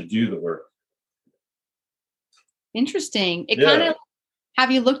together to do the work. Interesting. Have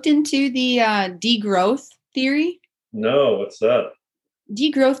you looked into the degrowth theory? No, what's that?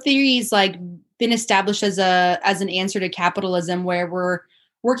 Degrowth theory is like been established as an answer to capitalism, where we're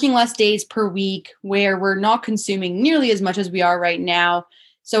working less days per week, where we're not consuming nearly as much as we are right now.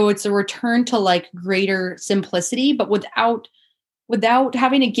 So it's a return to like greater simplicity, but without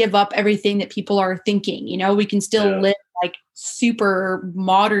having to give up everything that people are thinking. We can still live like super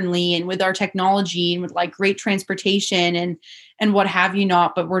modernly and with our technology and with like great transportation and what have you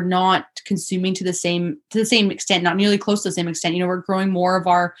not, but we're not consuming to the same extent, not nearly close to the same extent. We're growing more of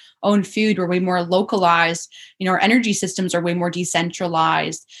our own food. We're way more localized. Our energy systems are way more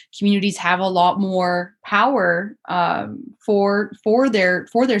decentralized. Communities have a lot more power for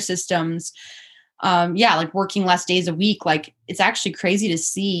their systems. Like working less days a week. Like, it's actually crazy to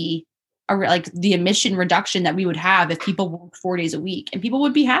see like the emission reduction that we would have if people worked 4 days a week, and people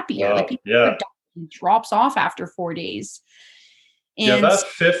would be happier. Like, drops off after 4 days. And that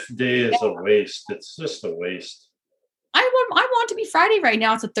fifth day is a waste. It's just a waste. I want to be Friday right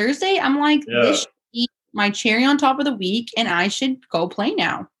now. It's a Thursday. I'm like, this should be my cherry on top of the week, and I should go play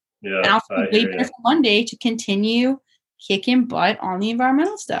now. Yeah, and I'll wait for Monday to continue kicking butt on the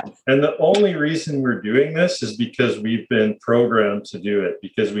environmental stuff. And the only reason we're doing this is because we've been programmed to do it,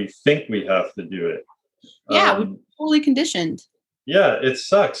 because we think we have to do it. Yeah, we're totally conditioned. Yeah, it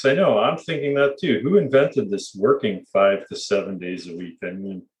sucks. I know. I'm thinking that too. Who invented this working 5 to 7 days a week? I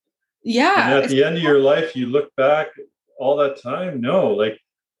mean, and Yeah. at the end of your life, you look back all that time. No, like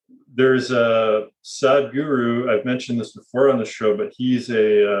there's a Sadhguru. I've mentioned this before on the show, but he's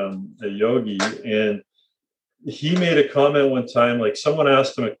a yogi, and he made a comment one time. Like someone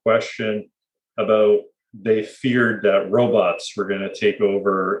asked him a question about they feared that robots were going to take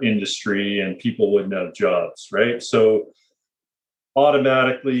over industry and people wouldn't have jobs, right? So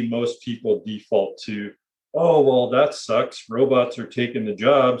automatically most people default to, oh, well, that sucks. Robots are taking the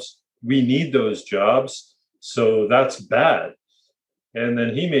jobs. We need those jobs. So that's bad. And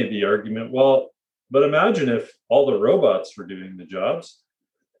then he made the argument, well, but imagine if all the robots were doing the jobs,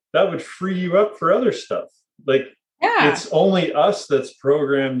 that would free you up for other stuff. Like Yeah. it's only us that's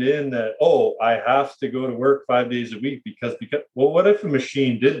programmed in that, oh, I have to go to work 5 days a week because well, what if a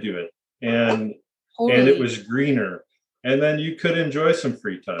machine did do it and it was greener and then you could enjoy some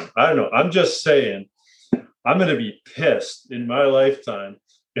free time? I don't know. I'm just saying I'm going to be pissed in my lifetime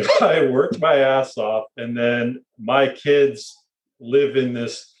if I worked my ass off and then my kids live in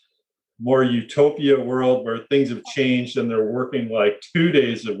this more utopia world where things have changed and they're working like 2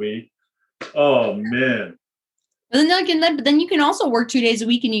 days a week. Oh man. But then you can also work 2 days a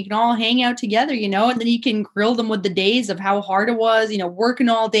week and you can all hang out together, and then you can grill them with the days of how hard it was, working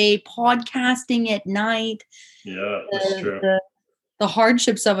all day, podcasting at night. Yeah, that's true. The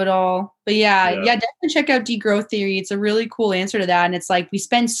hardships of it all. But yeah, definitely check out Degrowth Theory. It's a really cool answer to that. And it's like we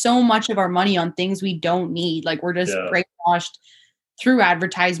spend so much of our money on things we don't need. Like we're just brainwashed through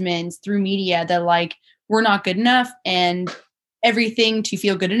advertisements, through media that like we're not good enough and everything to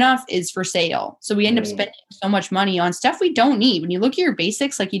feel good enough is for sale. So we end up spending so much money on stuff we don't need. When you look at your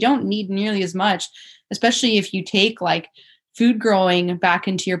basics, like you don't need nearly as much, especially if you take like food growing back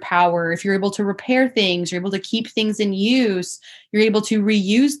into your power. If you're able to repair things, you're able to keep things in use, you're able to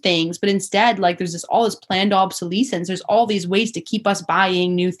reuse things. But instead, like there's all this planned obsolescence. There's all these ways to keep us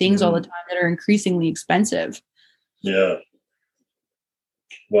buying new things all the time that are increasingly expensive. Yeah.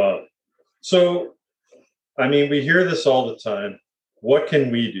 Wow. So, I mean, we hear this all the time. What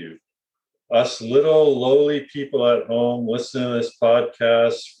can we do? Us little lowly people at home listening to this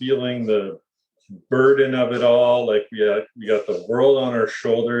podcast, feeling the burden of it all, like we got the world on our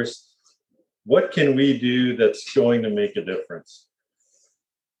shoulders. What can we do that's going to make a difference?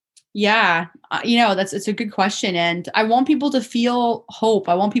 Yeah, it's a good question. And I want people to feel hope.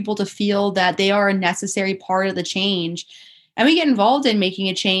 I want people to feel that they are a necessary part of the change. And we get involved in making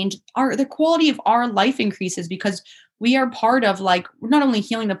a change, the quality of our life increases because we are part of like, we're not only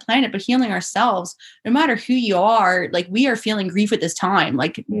healing the planet, but healing ourselves. No matter who you are, like we are feeling grief at this time.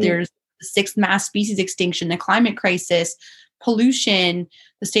 Like there's the sixth mass species extinction, the climate crisis, pollution,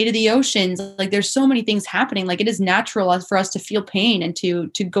 the state of the oceans. Like there's so many things happening. Like it is natural for us to feel pain and to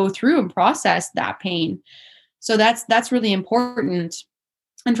go through and process that pain. So that's really important.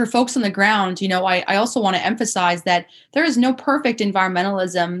 And for folks on the ground, I also want to emphasize that there is no perfect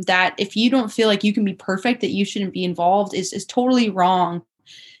environmentalism, that if you don't feel like you can be perfect, that you shouldn't be involved is totally wrong.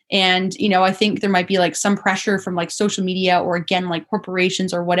 And, I think there might be like some pressure from like social media or again, like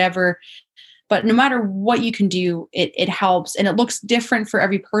corporations or whatever. But no matter what you can do, it helps. And it looks different for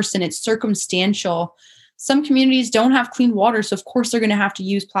every person. It's circumstantial. Some communities don't have clean water. So of course they're going to have to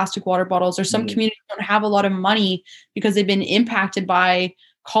use plastic water bottles, or some communities don't have a lot of money because they've been impacted by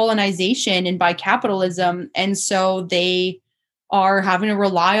colonization and by capitalism. And so they are having to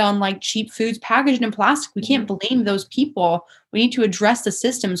rely on like cheap foods packaged in plastic. We can't blame those people. We need to address the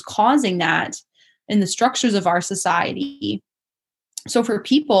systems causing that in the structures of our society. So for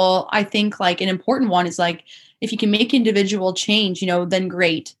people, I think like an important one is like, if you can make individual change, then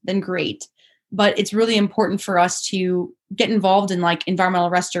great. But it's really important for us to get involved in like environmental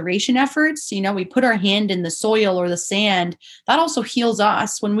restoration efforts. We put our hand in the soil or the sand. That also heals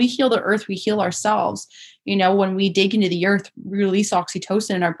us. When we heal the earth, we heal ourselves. When we dig into the earth, we release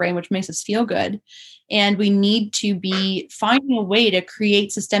oxytocin in our brain, which makes us feel good. And we need to be finding a way to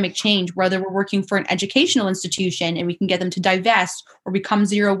create systemic change, whether we're working for an educational institution and we can get them to divest or become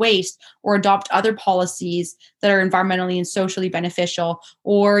zero waste or adopt other policies that are environmentally and socially beneficial,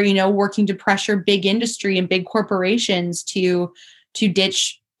 or, working to pressure big industry and big corporations to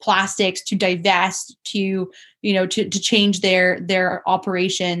ditch plastics, to divest, to change their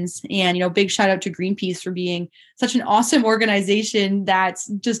operations. And, big shout out to Greenpeace for being such an awesome organization that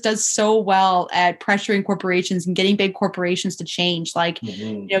just does so well at pressuring corporations and getting big corporations to change. Like,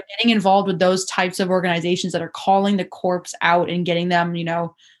 getting involved with those types of organizations that are calling the corps out and getting them,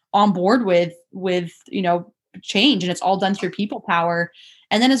 on board with, change, and it's all done through people power.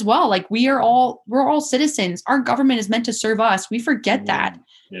 And then as well, like we're all citizens. Our government is meant to serve us. We forget that.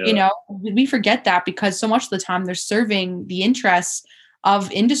 Yeah. We forget that because so much of the time they're serving the interests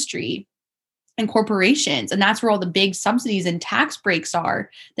of industry and corporations. And that's where all the big subsidies and tax breaks are.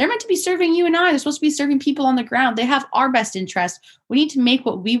 They're meant to be serving you and I. They're supposed to be serving people on the ground. They have our best interest. We need to make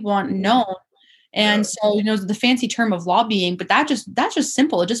what we want known. And so, the fancy term of lobbying, but that's just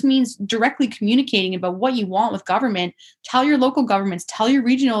simple. It just means directly communicating about what you want with government. Tell your local governments, tell your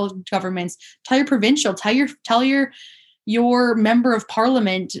regional governments, tell your provincial, tell your member of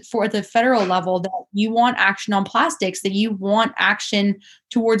parliament for the federal level that you want action on plastics, that you want action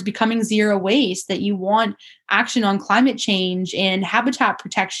towards becoming zero waste, that you want action on climate change and habitat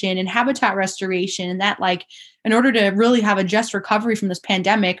protection and habitat restoration. And that, like, in order to really have a just recovery from this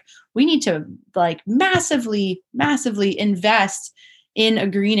pandemic, we need to like massively, massively invest in a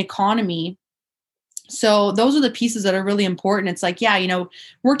green economy. So those are the pieces that are really important. It's like,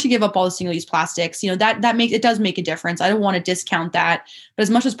 work to give up all the single-use plastics. It does make a difference. I don't want to discount that, but as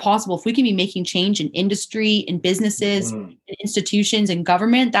much as possible, if we can be making change in industry, in businesses, in institutions, and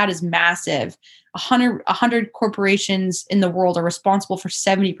government, that is massive. 100 corporations in the world are responsible for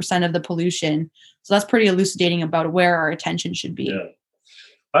 70% of the pollution. So that's pretty elucidating about where our attention should be. Yeah.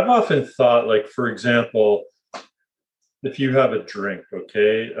 I've often thought, like, for example, if you have a drink,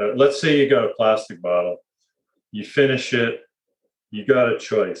 okay, let's say you got a plastic bottle, you finish it, you got a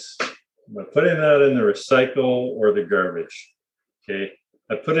choice. Am I putting that in the recycle or the garbage? Okay,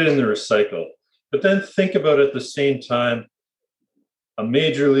 I put it in the recycle. But then think about at the same time, a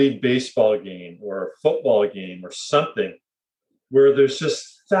Major League Baseball game or a football game or something where there's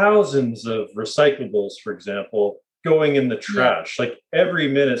just thousands of recyclables, for example, going in the trash, like every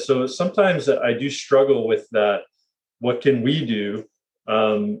minute. So sometimes I do struggle with that. What can we do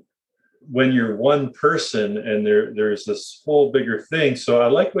when you're one person and there's this whole bigger thing? So I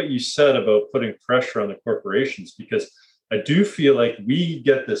like what you said about putting pressure on the corporations, because I do feel like we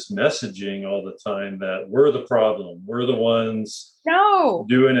get this messaging all the time that we're the problem. We're the ones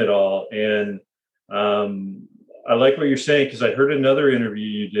doing it all. And I like what you're saying, because I heard another interview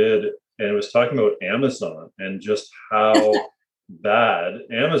you did, and it was talking about Amazon and just how bad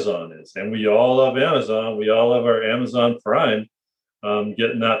Amazon is. And we all love Amazon. We all love our Amazon Prime,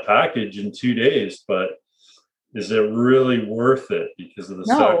 getting that package in 2 days. But is it really worth it because of the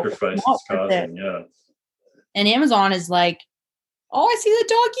sacrifice it's causing? Yeah. And Amazon is like, oh, I see the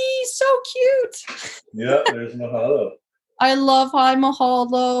doggy. So cute. Yeah, there's Mahalo. Hi,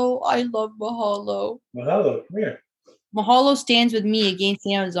 Mahalo. I love Mahalo. Mahalo, come here. Mahalo stands with me against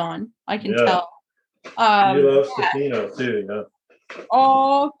Amazon. I can tell. You love Stefino too, yeah.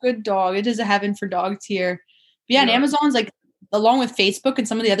 Oh, good dog. It is a heaven for dogs here. But and Amazon's like, along with Facebook and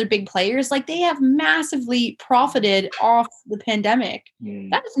some of the other big players, like they have massively profited off the pandemic.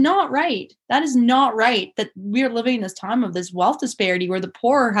 That is not right. That is not right that we are living in this time of this wealth disparity where the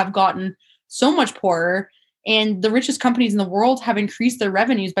poor have gotten so much poorer and the richest companies in the world have increased their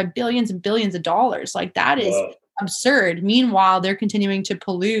revenues by billions and billions of dollars. Like that is absurd. Meanwhile, they're continuing to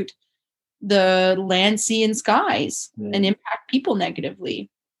pollute the land, sea, and skies and impact people negatively.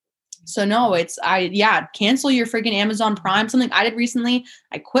 So no, cancel your freaking Amazon Prime. Something I did recently,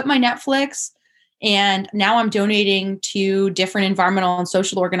 I quit my Netflix and now I'm donating to different environmental and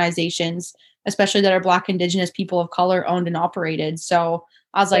social organizations, especially that are Black, Indigenous, people of color owned and operated. So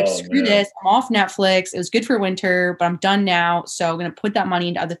I was like, screw this, I'm off Netflix. It was good for winter, but I'm done now. So I'm going to put that money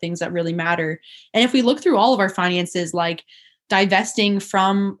into other things that really matter. And if we look through all of our finances, like divesting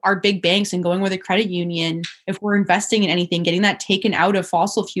from our big banks and going with a credit union, if we're investing in anything, getting that taken out of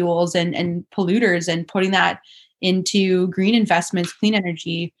fossil fuels and polluters and putting that into green investments, clean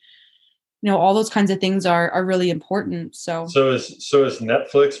energy, all those kinds of things are really important. So is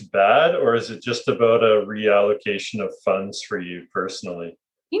Netflix bad, or is it just about a reallocation of funds for you personally?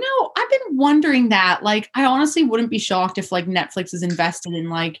 I've been wondering that. Like, I honestly wouldn't be shocked if like Netflix is invested in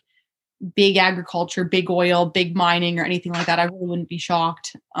like big agriculture, big oil, big mining, or anything like that. I really wouldn't be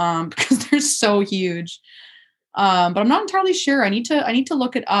shocked because they're so huge. But I'm not entirely sure. I need to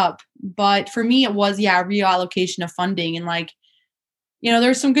look it up. But for me, it was reallocation of funding, and like,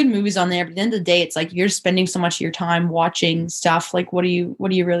 there's some good movies on there. But at the end of the day, it's like you're spending so much of your time watching stuff. Like, what are you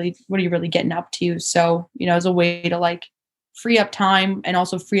really getting up to? So as a way to like free up time and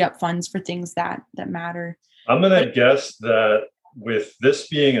also free up funds for things that matter. I'm gonna guess that with this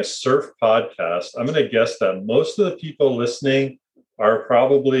being a surf podcast, I'm going to guess that most of the people listening are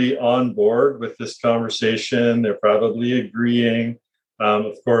probably on board with this conversation. They're probably agreeing.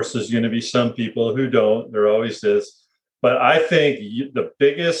 Of course, there's going to be some people who don't. There always is. But I think the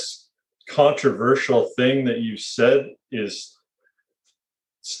biggest controversial thing that you said is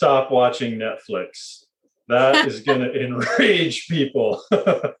stop watching Netflix. That is going to enrage people.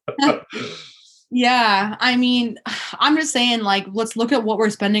 Yeah, I mean, I'm just saying, like, let's look at what we're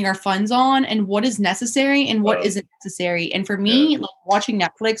spending our funds on and what is necessary and what isn't necessary. And for me, like, watching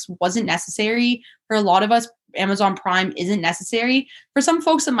Netflix wasn't necessary. For a lot of us, Amazon Prime isn't necessary. For some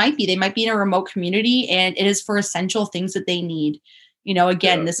folks, it might be. They might be in a remote community, and it is for essential things that they need.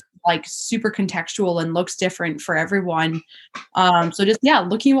 Again, this is like super contextual and looks different for everyone. So just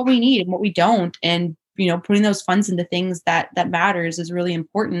looking at what we need and what we don't, and putting those funds into things that matters is really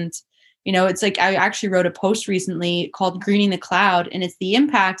important. It's like I actually wrote a post recently called Greening the Cloud, and it's the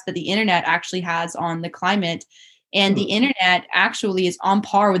impact that the internet actually has on the climate. And the internet actually is on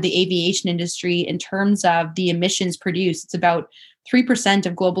par with the aviation industry in terms of the emissions produced. It's about 3%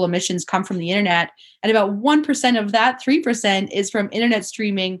 of global emissions come from the internet. And about 1% of that 3% is from internet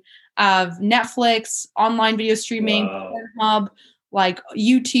streaming of Netflix, online video streaming, Pornhub, like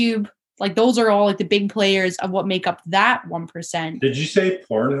YouTube. Like those are all like the big players of what make up that 1%. Did you say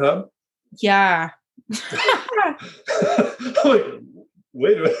Pornhub? Yeah.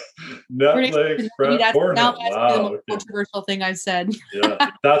 Wait a minute. Netflix, Pornhub. Now that's the most controversial thing I've said.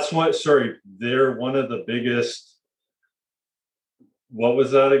 That's what, sorry, they're one of the biggest. What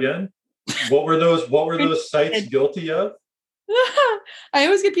was that again? What were those sites guilty of? I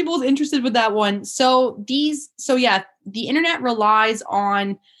always get people interested with that one. So the internet relies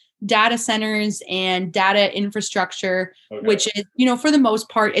on data centers and data infrastructure, which is, for the most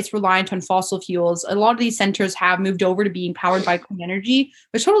part, it's reliant on fossil fuels. A lot of these centers have moved over to being powered by clean energy,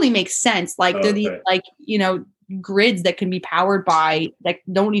 which totally makes sense. Like they're these grids that can be powered by, that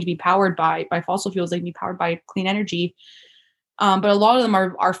don't need to be powered by fossil fuels. They can be powered by clean energy. But a lot of them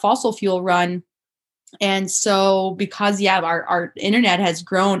are fossil fuel run. And so because, our internet has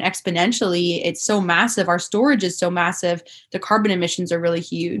grown exponentially, it's so massive. Our storage is so massive. The carbon emissions are really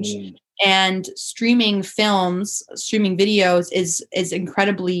huge. And streaming films, streaming videos is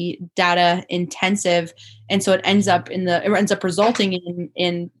incredibly data intensive. And so it ends up resulting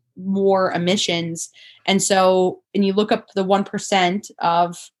in more emissions. And so when you look up the 1%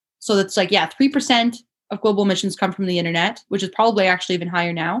 so that's 3% of global emissions come from the internet, which is probably actually even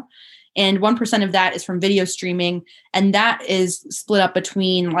higher now. And 1% of that is from video streaming. And that is split up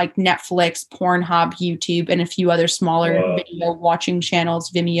between like Netflix, Pornhub, YouTube, and a few other smaller video watching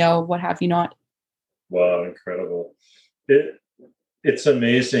channels, Vimeo, what have you not. Wow, incredible. It's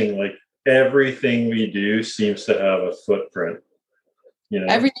amazing. Like everything we do seems to have a footprint.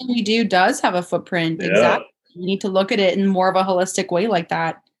 Everything we do does have a footprint. Exactly. You need to look at it in more of a holistic way like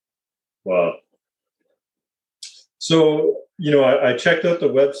that. Wow. So, I checked out the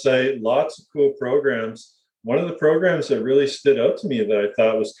website, lots of cool programs. One of the programs that really stood out to me that I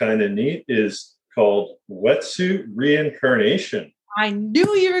thought was kind of neat is called Wetsuit Reincarnation. I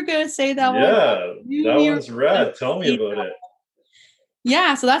knew you were going to say that one. Yeah, that one's rad. Tell me about it.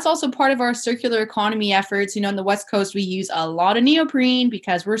 Yeah, so that's also part of our circular economy efforts. On the West Coast, we use a lot of neoprene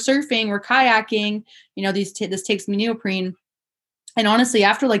because we're surfing, we're kayaking. This takes me neoprene. And honestly,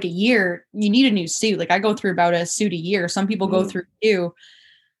 after like a year, you need a new suit. Like I go through about a suit a year. Some people go through 2.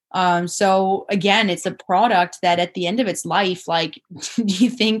 So again, it's a product that at the end of its life, like, do you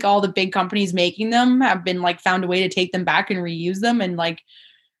think all the big companies making them have been like found a way to take them back and reuse them and like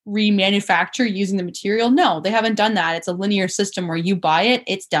remanufacture using the material? No, they haven't done that. It's a linear system where you buy it,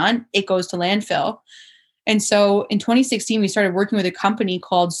 it's done, it goes to landfill. And so in 2016, we started working with a company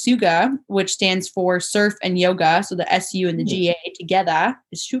called Suga, which stands for Surf and Yoga. So the SU and the GA together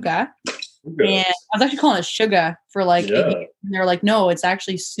is Suga. And I was actually calling it Suga for like, and they're like, no, it's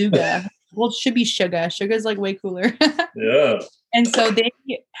actually Suga. Well, it should be Suga. Suga is like way cooler. And so they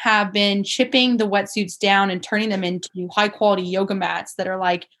have been chipping the wetsuits down and turning them into high quality yoga mats that are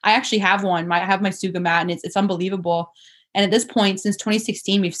like, I actually have one. I have my Suga mat and it's unbelievable. And at this point, since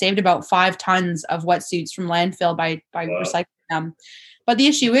 2016, we've saved about 5 tons of wetsuits from landfill by recycling them. But the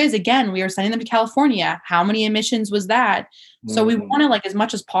issue is, again, we are sending them to California. How many emissions was that? So we want to, like, as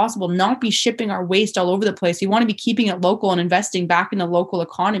much as possible, not be shipping our waste all over the place. We want to be keeping it local and investing back in the local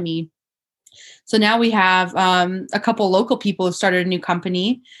economy. So now we have a couple local people who started a new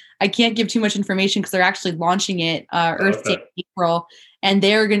company. I can't give too much information because they're actually launching it Earth Day in April. And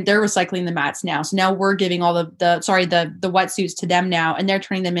they're recycling the mats now. So now we're giving all the wetsuits to them now, and they're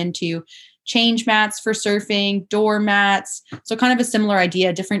turning them into change mats for surfing, door mats. So kind of a similar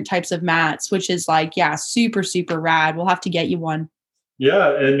idea, different types of mats, which is like, super, super rad. We'll have to get you one.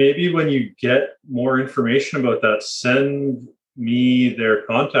 Yeah. And maybe when you get more information about that, send me their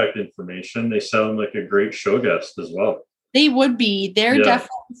contact information. They sound like a great show guest as well. They would be. They're Yeah.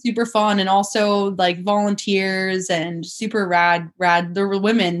 definitely super fun and also like volunteers and super rad. They're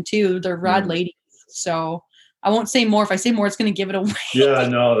women too. They're rad Mm. ladies. So I won't say more. If I say more, it's going to give it away. Yeah,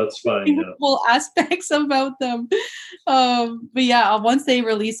 no, that's fine. Yeah. Full aspects about them. But yeah, once they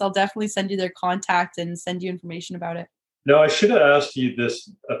release, I'll definitely send you their contact and send you information about it. Now, I should have asked you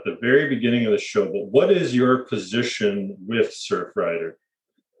this at the very beginning of the show, but what is your position with Surfrider?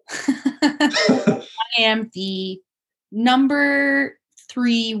 I am the number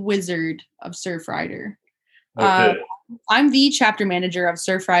 3 wizard of Surfrider. Okay. I'm the chapter manager of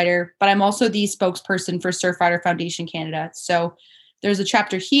Surfrider, but I'm also the spokesperson for Surfrider Foundation Canada. So there's a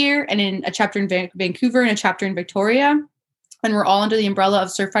chapter here and in a chapter in Vancouver and a chapter in Victoria. And we're all under the umbrella of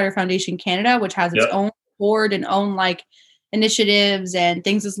Surfrider Foundation Canada, which has its own board and own like initiatives and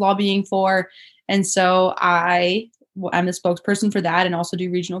things it's lobbying for. And so I'm the spokesperson for that and also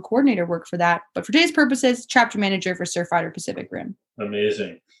do regional coordinator work for that. But for today's purposes, chapter manager for Surfrider Pacific Rim.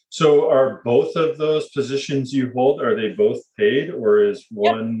 Amazing. So are both of those positions you hold, are they both paid or is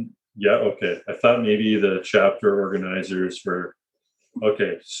one? Yep. Yeah, okay. I thought maybe the chapter organizers were,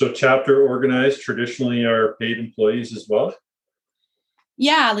 okay. So chapter organized traditionally are paid employees as well?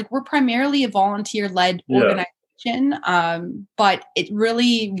 Yeah, like we're primarily a volunteer-led organization, but it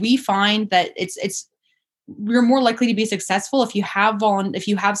really we find that it's we're more likely to be successful if you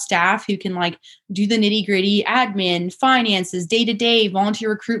have staff who can like do the nitty-gritty admin, finances, day-to-day volunteer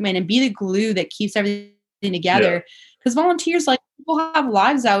recruitment, and be the glue that keeps everything together. Because volunteers, like people have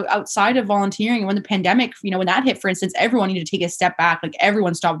lives outside of volunteering. When the pandemic, when that hit, for instance, everyone needed to take a step back. Like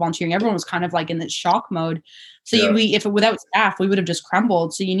everyone stopped volunteering. Everyone was kind of like in this shock mode. So without staff, we would have just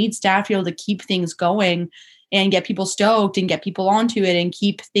crumbled. So you need staff to be able to keep things going and get people stoked and get people onto it and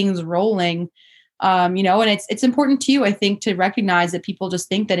keep things rolling. And it's important too, I think, to recognize that people just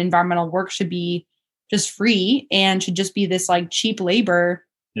think that environmental work should be just free and should just be this like cheap labor.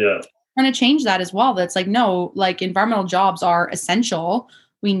 Yeah. Trying to change that as well. That's like, no, like environmental jobs are essential.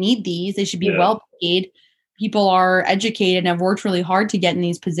 We need these. They should be well paid. People are educated and have worked really hard to get in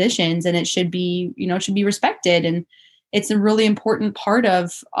these positions, and it should be, it should be respected. And it's a really important part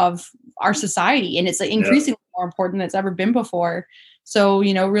of our society, and it's like increasingly more important than it's ever been before. So,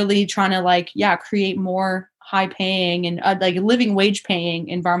 really trying to create more high paying and like living wage paying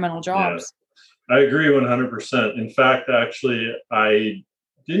environmental jobs. Yeah. I agree 100%. In fact, actually, I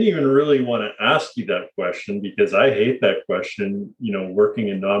didn't even really want to ask you that question because I hate that question. Working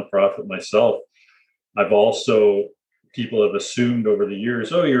in nonprofit myself, people have assumed over the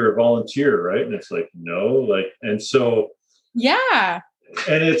years, oh, you're a volunteer, right? And it's like, no, and so. Yeah.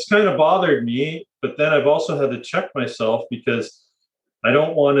 And it's kind of bothered me, but then I've also had to check myself because I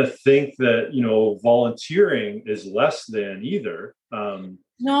don't want to think that, volunteering is less than either.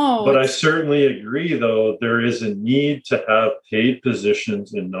 No. But I certainly agree, though, there is a need to have paid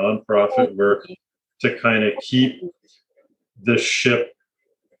positions in nonprofit work to kind of keep the ship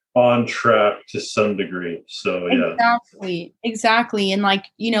on track to some degree. So, yeah. Exactly. And like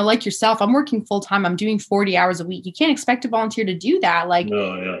yourself, I'm working full time. I'm doing 40 hours a week. You can't expect a volunteer to do that. Like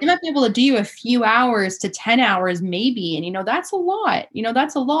they might be able to do a few hours to 10 hours maybe. And, that's a lot,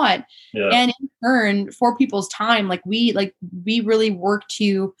 that's a lot. Yeah. And in turn for people's time, we really work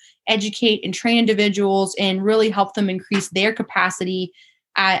to educate and train individuals and really help them increase their capacity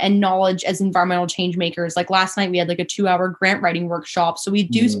and knowledge as environmental change makers. Like last night we had like a 2-hour grant writing workshop. So we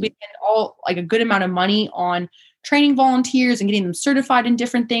spend all like a good amount of money on training volunteers and getting them certified in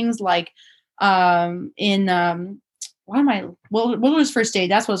different things like Wilderness First Aid.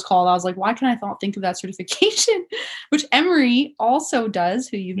 That's what it's called. I was like, why can I not think of that certification? Which Emery also does,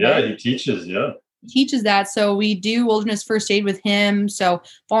 who you've met. He teaches, He teaches that. So we do Wilderness First Aid with him. So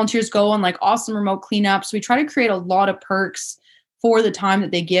volunteers go on like awesome remote cleanups. We try to create a lot of perks for the time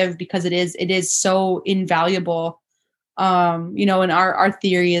that they give because it is so invaluable. And our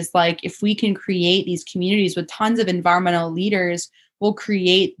theory is like if we can create these communities with tons of environmental leaders, we'll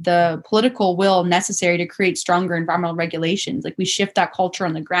create the political will necessary to create stronger environmental regulations. Like we shift that culture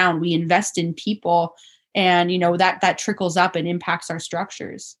on the ground, we invest in people, and that trickles up and impacts our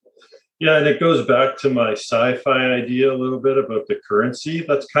structures. Yeah, and it goes back to my sci-fi idea a little bit about the currency.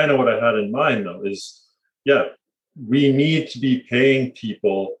 That's kind of what I had in mind, though, is we need to be paying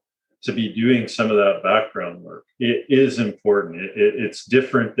people to be doing some of that background work. It is important. It's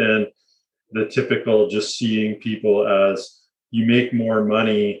different than the typical just seeing people as you make more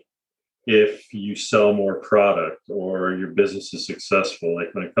money if you sell more product or your business is successful.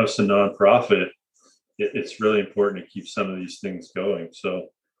 Like when it comes to nonprofit, it's really important to keep some of these things going. So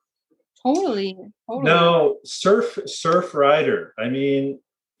totally. Now, Surfrider, I mean,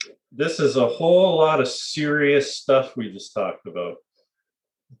 this is a whole lot of serious stuff we just talked about.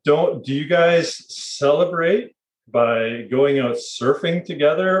 Do you guys celebrate by going out surfing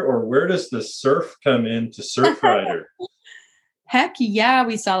together, or where does the surf come into Surfrider? Heck yeah,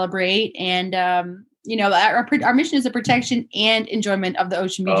 we celebrate. And, our mission is the protection and enjoyment of the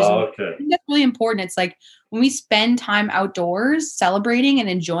ocean beaches. Oh, okay. I think that's really important. It's like when we spend time outdoors celebrating and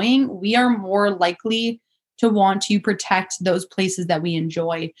enjoying, we are more likely to want to protect those places that we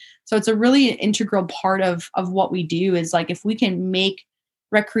enjoy. So it's a really integral part of what we do is like if we can make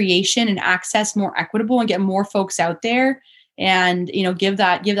recreation and access more equitable and get more folks out there and give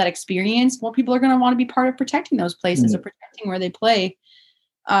that experience, more people are going to want to be part of protecting those places or protecting where they play.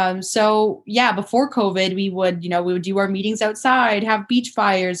 So yeah, before COVID, we would do our meetings outside, have beach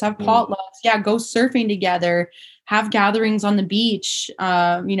fires, have potlucks, go surfing together, have gatherings on the beach.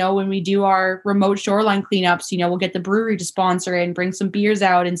 When we do our remote shoreline cleanups, we'll get the brewery to sponsor it and bring some beers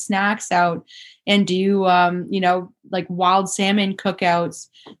out and snacks out and do, like wild salmon cookouts.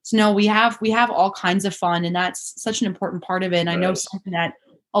 So no, we have all kinds of fun, and that's such an important part of it. And I know something that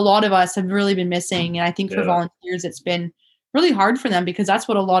a lot of us have really been missing. And I think for volunteers, it's been really hard for them because that's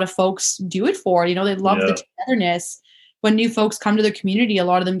what a lot of folks do it for. They love the togetherness. When new folks come to their community, a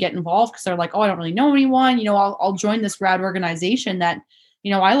lot of them get involved because they're like, oh, I don't really know anyone. I'll join this rad organization that,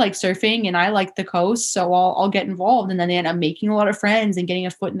 I like surfing and I like the coast. So I'll get involved. And then they end up making a lot of friends and getting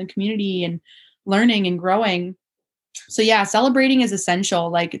a foot in the community and learning and growing. So yeah, celebrating is essential.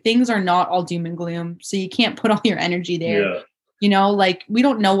 Like things are not all doom and gloom. So you can't put all your energy there. Like we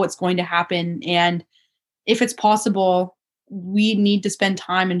don't know what's going to happen. And if it's possible, we need to spend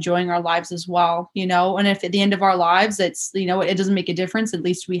time enjoying our lives as well, and if at the end of our lives, it's, it doesn't make a difference, at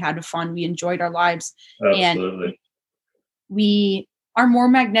least we had fun. We enjoyed our lives. Absolutely. And we are more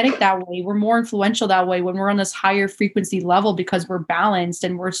magnetic that way. We're more influential that way when we're on this higher frequency level because we're balanced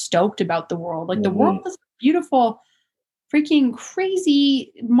and we're stoked about the world. Like the world is a beautiful, freaking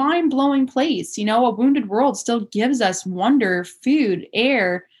crazy, mind-blowing place. A wounded world still gives us wonder, food,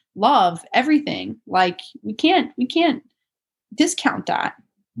 air, love, everything. Like we can't discount that.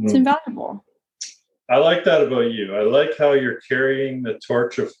 It's invaluable. I like that about you. I like how you're carrying the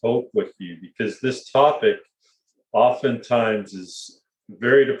torch of hope with you, because this topic oftentimes is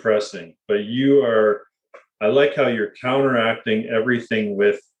very depressing, but I like how you're counteracting everything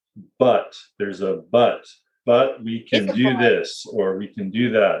with, but there's a but we can do this or we can do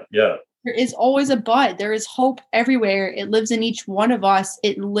that. Yeah. There is always a but. There is hope everywhere. It lives in each one of us.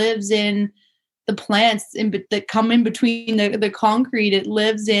 It lives in the plants that come in between the concrete. It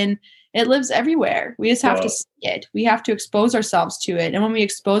lives everywhere. We just have to see it. We have to expose ourselves to it. And when we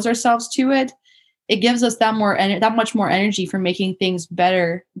expose ourselves to it, it gives us that much more energy for making things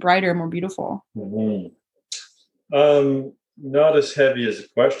better, brighter, more beautiful. Not as heavy as a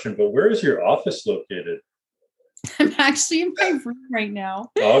question, but where is your office located? I'm actually in my room right now.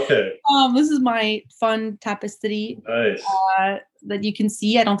 Okay. This is my fun tapestry. Nice. That you can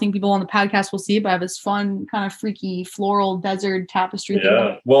see. I don't think people on the podcast will see it, but I have this fun, kind of freaky floral desert tapestry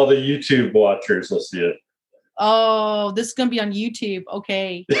thing. Well, the YouTube watchers will see it. Oh, this is going to be on YouTube.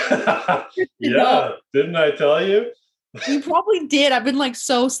 Okay. Yeah. Didn't I tell you? You probably did. I've been like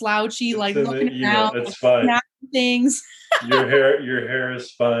so slouchy, like looking around. It's fine. Things. Your hair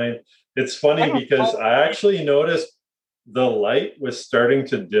is fine. It's funny because I actually noticed the light was starting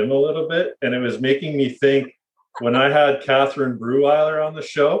to dim a little bit, and it was making me think when I had Catherine Bruweiler on the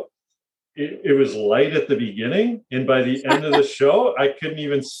show, it was light at the beginning, and by the end of the show, I couldn't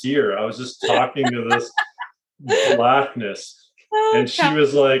even see her. I was just talking to this blackness. And she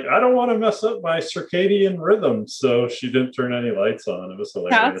was like, I don't want to mess up my circadian rhythm. So she didn't turn any lights on. It was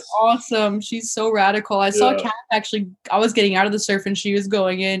hilarious. That's awesome. She's so radical. I saw Kat actually, I was getting out of the surf and she was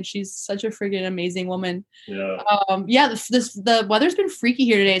going in. She's such a friggin' amazing woman. Yeah. The weather's been freaky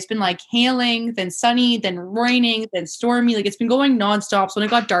here today. It's been like hailing, then sunny, then raining, then stormy. Like it's been going nonstop. So when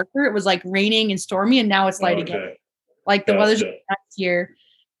it got darker, it was like raining and stormy, and now it's light again. Like the weather's nice here.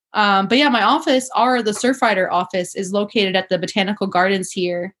 But yeah, my office, the Surfrider office, is located at the Botanical Gardens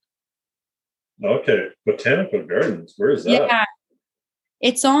here. Okay, Botanical Gardens. Where is that? Yeah,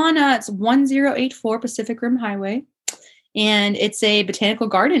 it's on it's 1084 Pacific Rim Highway, and it's a botanical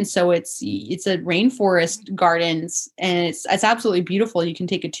garden. So it's a rainforest gardens, and it's absolutely beautiful. You can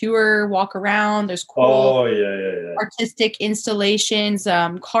take a tour, walk around. There's cool, artistic installations,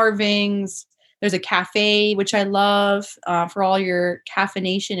 carvings. There's a cafe, which I love, for all your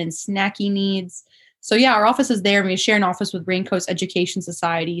caffeination and snacky needs. So yeah, our office is there, and we share an office with Raincoast Education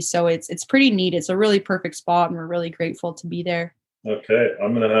Society. So it's pretty neat. It's a really perfect spot, and we're really grateful to be there. Okay,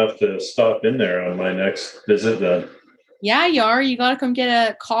 I'm gonna have to stop in there on my next visit then. Yeah, you are. You got to come get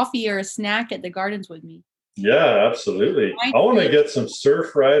a coffee or a snack at the gardens with me. Yeah, absolutely. I I want to really, get some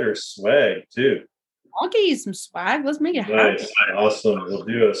Surfrider swag too. I'll get you some swag. Let's make it happen. Nice, awesome. We'll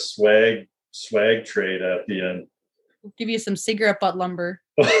do a swag trade at the end. We'll give you some cigarette butt lumber.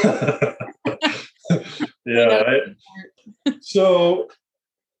 Yeah. So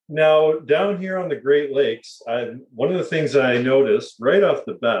now down here on the Great Lakes, one of the things I noticed right off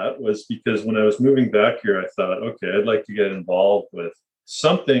the bat was because when I was moving back here, I thought, okay, I'd like to get involved with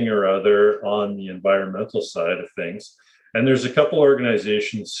something or other on the environmental side of things. And there's a couple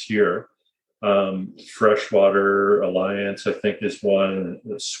organizations here. Freshwater Alliance, I think, is one.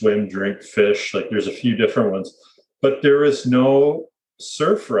 Swim, Drink, Fish. Like there's a few different ones, but there is no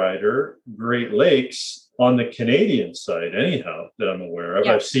Surfrider Great Lakes on the Canadian side, anyhow, that I'm aware of.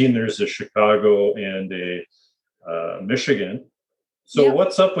 Yeah. I've seen there's a Chicago and a Michigan. So Yep.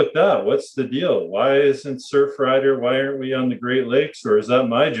 what's up with that? What's the deal? Why isn't Surfrider? Why aren't we on the Great Lakes? Or is that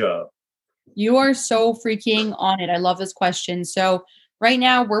my job? You are so freaking on it. I love this question. So, right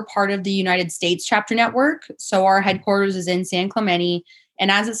now, we're part of the United States chapter network. So, our headquarters is in San Clemente. And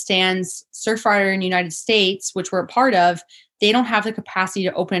as it stands, Surfrider in the United States, which we're a part of, they don't have the capacity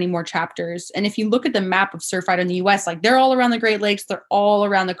to open any more chapters. And if you look at the map of Surfrider in the US, like they're all around the Great Lakes, they're all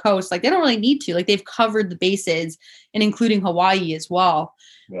around the coast. Like they don't really need to. Like they've covered the bases, and including Hawaii as well.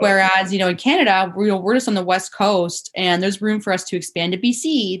 Wow. Whereas, in Canada, we're just on the West Coast, and there's room for us to expand to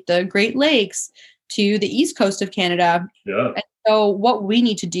BC, the Great Lakes, to the East Coast of Canada. Yeah. And so what we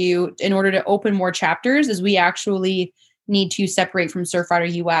need to do in order to open more chapters is we actually need to separate from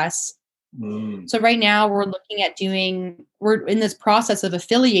Surfrider US. So right now we're in this process of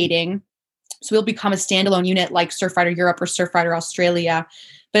affiliating. So we'll become a standalone unit like Surfrider Europe or Surfrider Australia.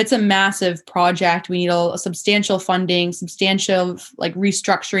 But it's a massive project. We need a substantial funding, substantial like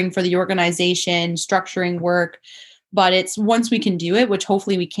restructuring for the organization, structuring work. But it's once we can do it, which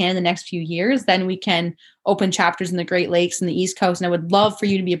hopefully we can in the next few years, then we can open chapters in the Great Lakes and the East Coast. And I would love for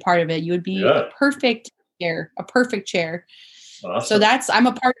you to be a part of it. You would be a perfect chair. Awesome. So I'm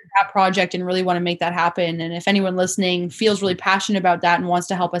a part of that project and really want to make that happen. And if anyone listening feels really passionate about that and wants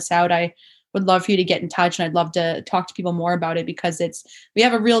to help us out, I would love for you to get in touch, and I'd love to talk to people more about it, because we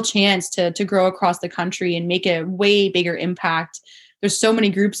have a real chance to grow across the country and make a way bigger impact. There's so many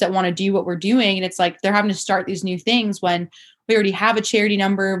groups that want to do what we're doing, and it's like they're having to start these new things when we already have a charity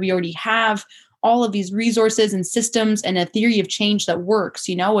number, we already have all of these resources and systems and a theory of change that works.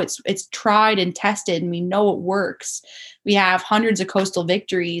 It's tried and tested, and we know it works. We have hundreds of coastal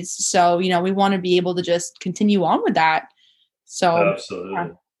victories. So, we want to be able to just continue on with that. So absolutely. Yeah.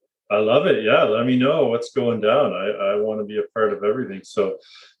 I love it. Yeah. Let me know what's going down. I want to be a part of everything. So,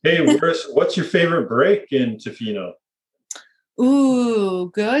 hey, what's your favorite break in Tofino? Ooh,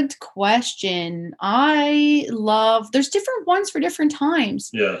 good question. There's different ones for different times.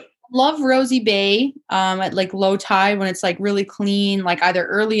 Yeah. Love Rosy Bay at like low tide when it's like really clean, like either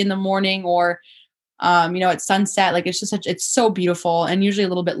early in the morning or at sunset. Like it's so beautiful and usually a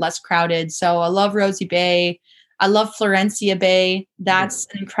little bit less crowded. So I love Rosy Bay. I love Florencia Bay. That's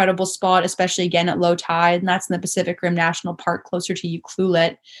an incredible spot, especially again at low tide. And that's in the Pacific Rim National Park, closer to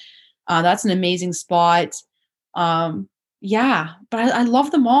Ucluelet. That's an amazing spot. Yeah, but I love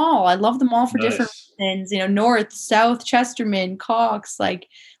them all. I love them all for different reasons. North, South, Chesterman, Cox, like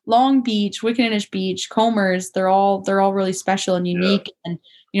Long Beach, Wickinninish Beach, Comers. They're all really special and unique. Yeah.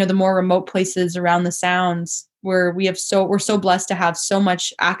 And the more remote places around the Sounds, where we're so blessed to have so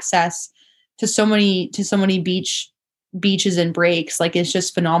much access to so many beaches and breaks. Like it's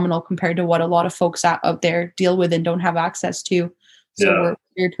just phenomenal compared to what a lot of folks out there deal with and don't have access to. So we're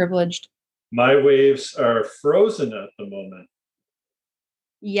very privileged. My waves are frozen at the moment.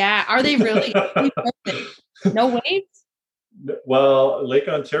 Yeah. Are they really? No waves? Well, Lake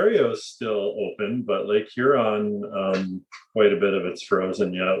Ontario is still open, but Lake Huron, quite a bit of it's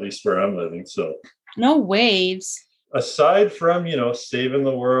frozen. Yeah, at least where I'm living. So no waves. Aside from, saving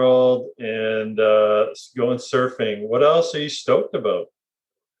the world and going surfing, what else are you stoked about?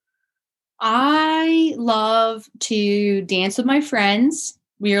 I love to dance with my friends.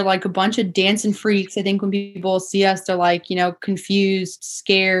 We are like a bunch of dancing freaks. I think when people see us, they're like, confused,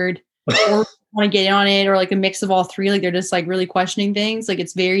 scared, or want to get in on it, or like a mix of all three. Like they're just like really questioning things. Like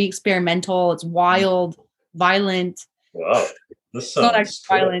it's very experimental. It's wild, violent. Wow. This sounds not actually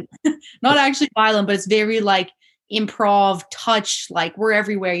violent. Not actually violent, but it's very like improv, touch, like we're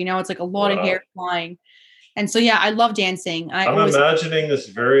everywhere. It's like a lot of hair flying. And so, yeah, I love dancing. I'm imagining this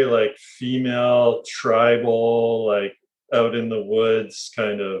very like female tribal, like out in the woods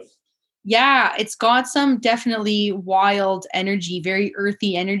kind of. Yeah, it's got some definitely wild energy, very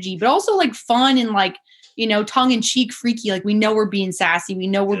earthy energy, but also like fun and like tongue in cheek freaky. Like we know we're being sassy. We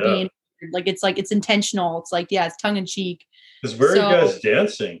know we're being like it's intentional. It's like, yeah, it's tongue in cheek. Because where are you guys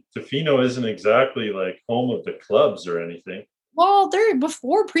dancing? Tofino isn't exactly like home of the clubs or anything. Well,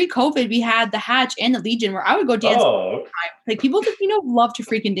 before pre-COVID, we had the Hatch and the Legion where I would go dance all the time. Like people just, love to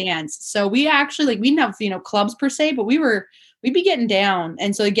freaking dance. So we actually like, we didn't have, clubs per se, but we'd be getting down.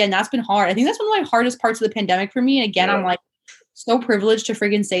 And so again, that's been hard. I think that's one of my hardest parts of the pandemic for me. And again, I'm like so privileged to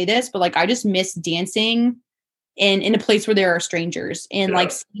friggin' say this, but like, I just miss dancing in a place where there are strangers and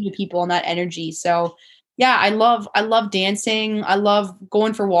like seeing people and that energy. So yeah, I love dancing. I love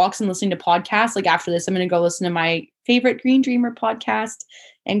going for walks and listening to podcasts. Like after this, I'm going to go listen to my favorite Green Dreamer podcast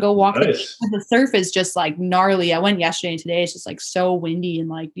and go walk. Nice. The surf is just like gnarly. I went yesterday and today it's just like so windy and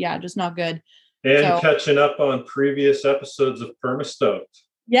like, yeah, just not good. And catching up on previous episodes of Permastoked.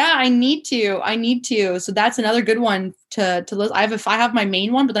 Yeah, I need to. So that's another good one to listen. I have my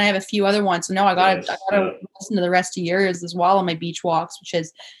main one, but then I have a few other ones. So no, I gotta listen to the rest of yours as well on my beach walks, which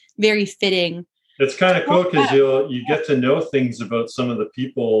is very fitting. It's kind of cool because you get to know things about some of the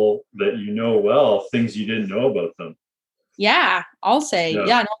people that you know well, things you didn't know about them. Yeah, I'll say.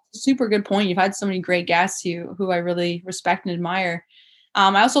 Yeah, no, super good point. You've had so many great guests who I really respect and admire.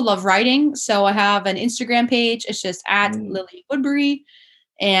 I also love writing. So I have an Instagram page. It's just at Lily Woodbury.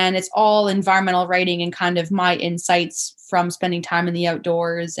 And it's all environmental writing and kind of my insights from spending time in the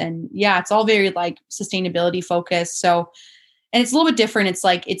outdoors. And yeah, it's all very like sustainability focused. So, and it's a little bit different. It's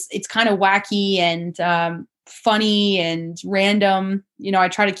like, it's kind of wacky and funny and random. I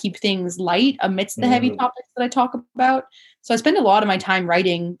try to keep things light amidst the heavy topics that I talk about. So I spend a lot of my time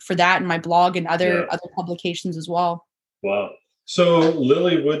writing for that and my blog and other publications as well. Wow. So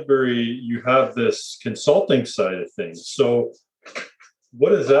Lily Woodbury, you have this consulting side of things. So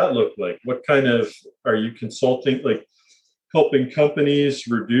what does that look like? What kind of, are you consulting, like helping companies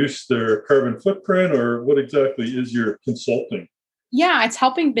reduce their carbon footprint, or what exactly is your consulting? Yeah, it's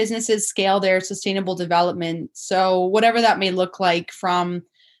helping businesses scale their sustainable development. So whatever that may look like from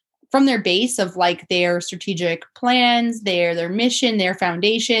their base of like their strategic plans, their mission, their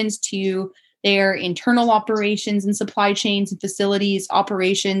foundations, to their internal operations and supply chains and facilities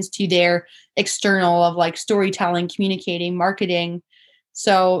operations, to their external of like storytelling, communicating, marketing.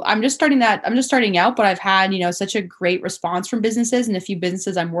 So I'm just starting out, but I've had, such a great response from businesses and a few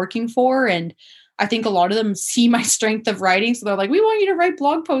businesses I'm working for. And I think a lot of them see my strength of writing. So they're like, we want you to write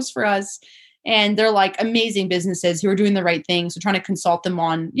blog posts for us. And they're like amazing businesses who are doing the right thing. So trying to consult them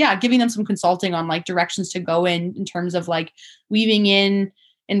on, giving them some consulting on like directions to go in terms of like weaving in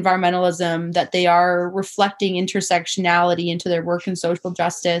environmentalism, that they are reflecting intersectionality into their work and social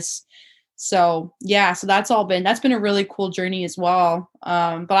justice. So yeah, so that's been a really cool journey as well.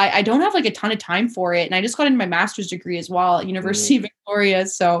 But I don't have like a ton of time for it. And I just got into my master's degree as well at University of Victoria.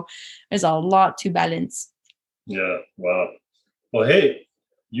 So there's a lot to balance. Yeah. Wow. Well, hey,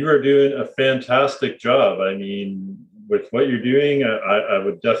 you are doing a fantastic job. I mean, with what you're doing, I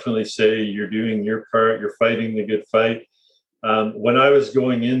would definitely say you're doing your part. You're fighting the good fight. When I was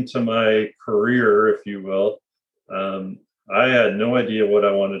going into my career, if you will, I had no idea what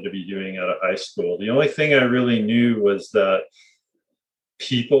I wanted to be doing out of high school. The only thing I really knew was that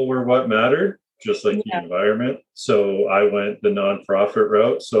people were what mattered, just like the environment. So I went the nonprofit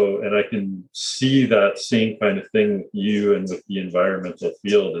route. And I can see that same kind of thing with you and with the environmental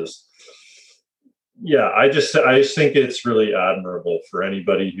field is, I just think it's really admirable for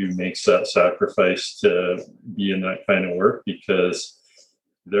anybody who makes that sacrifice to be in that kind of work, because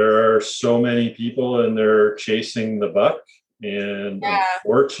there are so many people and they're chasing the buck. And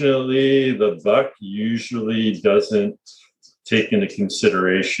unfortunately, the buck usually doesn't take into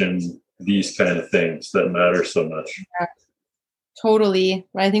consideration these kind of things that matter so much. Yeah, totally.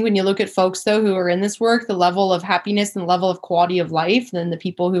 But I think when you look at folks, though, who are in this work, the level of happiness and the level of quality of life, then the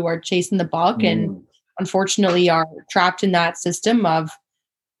people who are chasing the buck and unfortunately are trapped in that system of,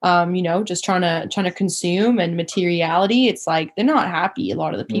 just trying to consume and materiality, it's like they're not happy. A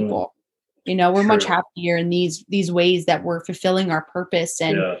lot of the people. We're much happier in these ways that we're fulfilling our purpose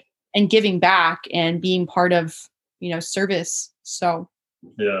and giving back and being part of, service. So,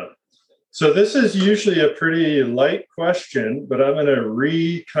 yeah. So this is usually a pretty light question, but I'm going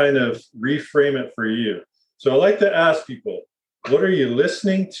to kind of reframe it for you. So I like to ask people, what are you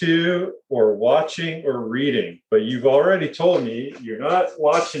listening to or watching or reading? But you've already told me you're not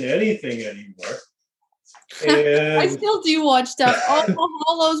watching anything anymore. And I still do watch stuff. Oh, the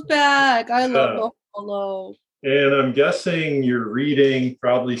Hollow's back. I love the Hollow. And I'm guessing you're reading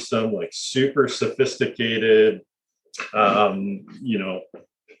probably some like super sophisticated,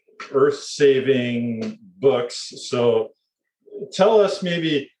 earth-saving books. So tell us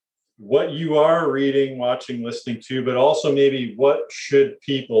maybe what you are reading, watching, listening to, but also maybe what should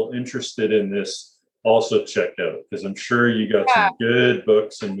people interested in this also check out? Because I'm sure you got some good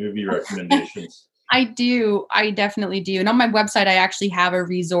books and movie recommendations. I do. I definitely do. And on my website, I actually have a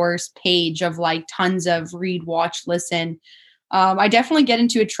resource page of like tons of read, watch, listen. I definitely get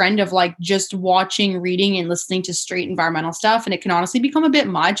into a trend of like just watching, reading, and listening to straight environmental stuff. And it can honestly become a bit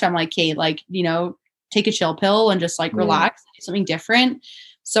much. I'm like, hey, like, take a chill pill and just like relax, do something different.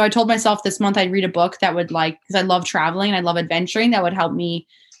 So I told myself this month I'd read a book that would because I love traveling and I love adventuring, that would help me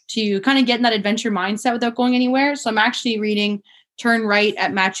to kind of get in that adventure mindset without going anywhere. So I'm actually reading Turn Right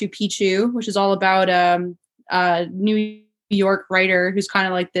at Machu Picchu, which is all about a New York writer who's kind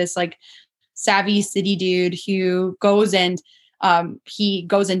of like this like savvy city dude who goes and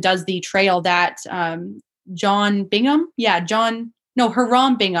does the trail that Hiram Bingham,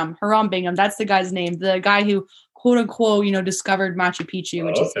 that's the guy's name, the guy who quote unquote discovered Machu Picchu,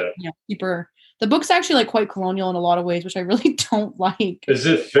 which is super. The book's actually like quite colonial in a lot of ways, which I really don't like. Is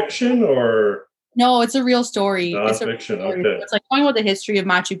it fiction or? No, it's a real story. Non-fiction. Okay. It's like talking about the history of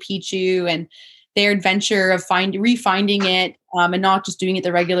Machu Picchu and their adventure of refinding it, and not just doing it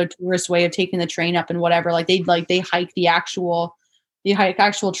the regular tourist way of taking the train up and whatever. Like they hike the actual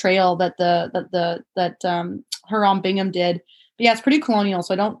trail that Hiram Bingham did. But yeah, it's pretty colonial,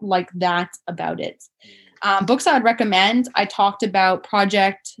 so I don't like that about it. Books I would recommend. I talked about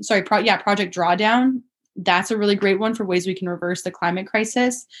Project Drawdown. That's a really great one for ways we can reverse the climate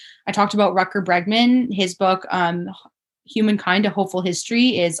crisis. I talked about Rutger Bregman. His book, Humankind: A Hopeful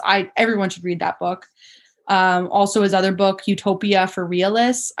History, everyone should read that book. Also his other book, Utopia for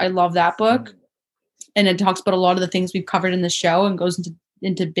Realists. I love that book. And it talks about a lot of the things we've covered in the show and goes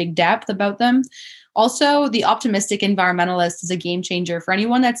into big depth about them. Also, The Optimistic Environmentalist is a game changer for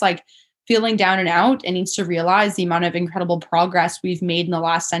anyone that's like feeling down and out and needs to realize the amount of incredible progress we've made in the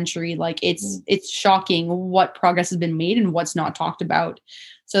last century. Like it's shocking what progress has been made and what's not talked about.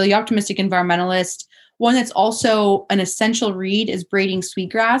 So The Optimistic Environmentalist. One that's also an essential read is Braiding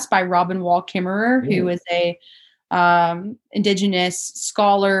Sweetgrass by Robin Wall Kimmerer, who is a Indigenous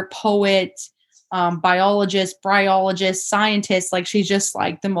scholar, poet, biologist, bryologist, scientist. Like she's just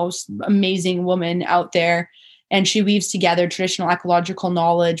like the most amazing woman out there. And she weaves together traditional ecological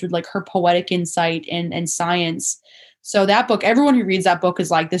knowledge with like her poetic insight and science. So that book, everyone who reads that book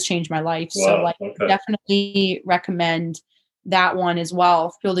is like, this changed my life. Wow, so definitely recommend that one as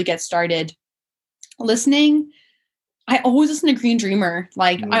well for people to get started. Listening, I always listen to Green Dreamer.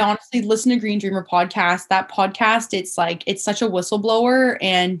 I honestly listen to Green Dreamer podcast. That podcast, it's such a whistleblower,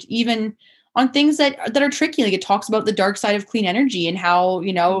 and even on things that are tricky. Like it talks about the dark side of clean energy and how,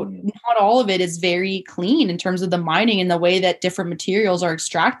 not all of it is very clean in terms of the mining and the way that different materials are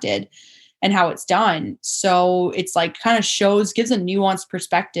extracted and how it's done. So it's like kind of gives a nuanced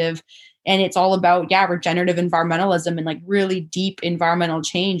perspective, and it's all about, regenerative environmentalism and like really deep environmental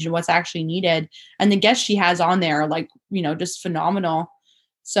change and what's actually needed. And the guests she has on there are just phenomenal.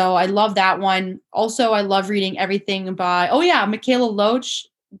 So I love that one. Also, I love reading everything by, Michaela Loach.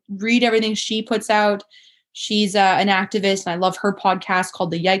 Read everything she puts out. She's an activist, and I love her podcast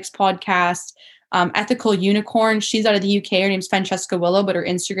called the Yikes Podcast. Ethical Unicorn. She's out of the UK. Her name's Francesca Willow, but her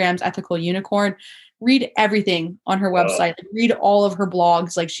Instagram's Ethical Unicorn. Read everything on her website. Read all of her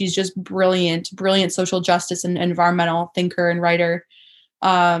blogs. Like she's just brilliant social justice and environmental thinker and writer.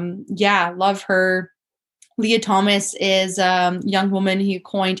 Love her. Leah Thomas is a young woman who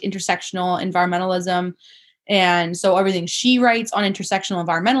coined intersectional environmentalism. And so everything she writes on intersectional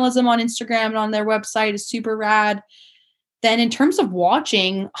environmentalism on Instagram and on their website is super rad. Then in terms of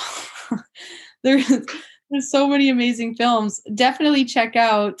watching, there's so many amazing films. Definitely check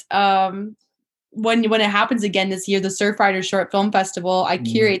out when it happens again this year, the Surfrider Short Film Festival. I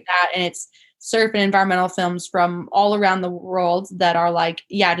curate that, and it's surf and environmental films from all around the world that are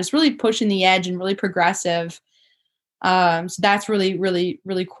just really pushing the edge and really progressive. So that's really, really,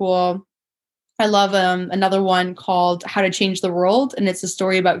 really cool. I love another one called How to Change the World, and it's a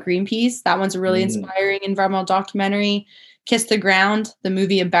story about Greenpeace. That one's a really inspiring environmental documentary. Kiss the Ground, the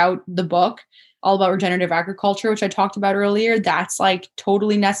movie about the book, all about regenerative agriculture, which I talked about earlier. That's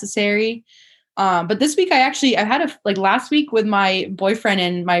totally necessary. But this week I had last week with my boyfriend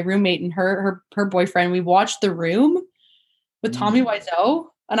and my roommate and her boyfriend, we watched The Room with Tommy Wiseau,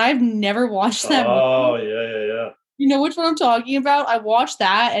 and I've never watched that movie. Oh, yeah. You know which one I'm talking about? I watched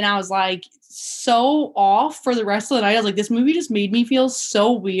that and I was so off for the rest of the night. I was this movie just made me feel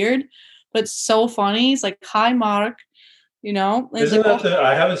so weird, but so funny. It's hi, Mark. Isn't that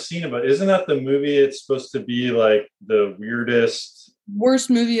I haven't seen it, but isn't that the movie? It's supposed to be the weirdest worst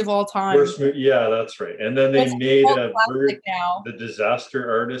movie of all time. Yeah, that's right. And then they made a bird, now. The Disaster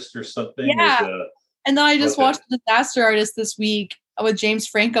Artist or something. Yeah. And then I just watched The Disaster Artist this week with James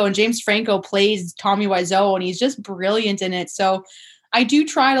Franco, and James Franco plays Tommy Wiseau, and he's just brilliant in it. So I do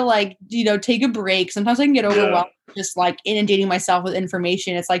try to, like, you know, take a break. Sometimes I can get overwhelmed just like inundating myself with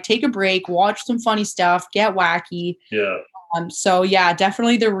information. It's like, take a break, watch some funny stuff, get wacky. Yeah. So yeah,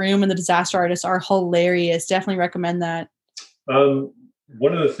 definitely The Room and The Disaster Artist are hilarious. Definitely recommend that.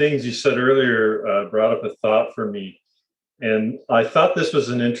 One of the things you said earlier brought up a thought for me. And I thought this was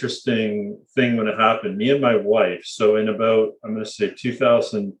an interesting thing when it happened. Me and my wife, so in about, I'm going to say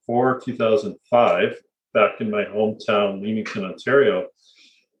 2004, 2005, back in my hometown, Leamington, Ontario,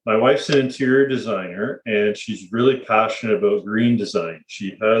 my wife's an interior designer, and she's really passionate about green design.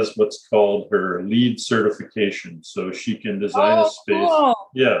 She has what's called her LEED certification, so she can design a space. Cool.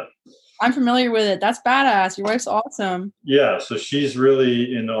 Yeah. I'm familiar with it. That's badass. Your wife's awesome. Yeah, so she's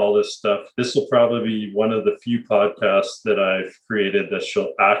really into all this stuff. This will probably be one of the few podcasts that I've created that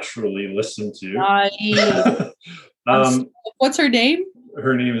she'll actually listen to. Nice. What's her name?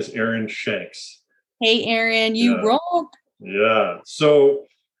 Her name is Erin Shanks. Hey, Erin, you rock. Yeah. So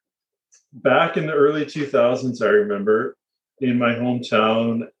back in the early 2000s, I remember in my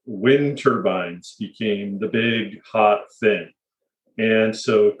hometown, wind turbines became the big hot thing. And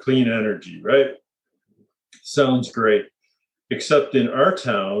so clean energy, right? Sounds great. Except in our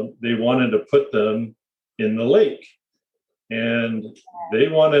town, they wanted to put them in the lake. And they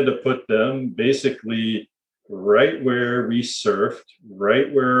wanted to put them basically right where we surfed,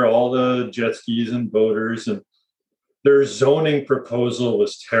 right where all the jet skis and boaters, and their zoning proposal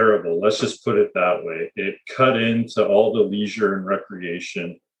was terrible. Let's just put it that way. It cut into all the leisure and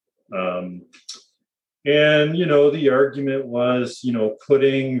recreation. And, you know, the argument was, you know,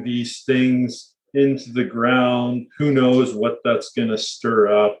 putting these things into the ground, who knows what that's going to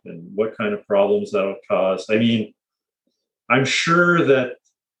stir up and what kind of problems that'll cause. I mean, I'm sure that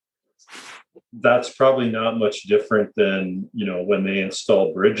that's probably not much different than, you know, when they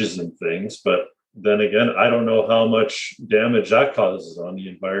install bridges and things. But then again, I don't know how much damage that causes on the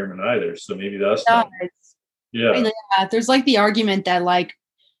environment either. So maybe that's not. Yeah. There's like the argument that, like,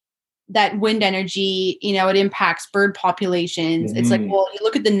 that wind energy, you know, it impacts bird populations. It's like, well, you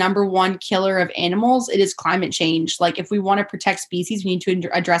look at the number one killer of animals, it is climate change. Like, if we want to protect species, we need to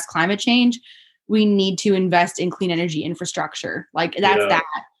address climate change. We need to invest in clean energy infrastructure. Like, that's that.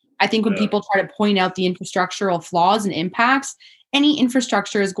 I think when people try to point out the infrastructural flaws and impacts, any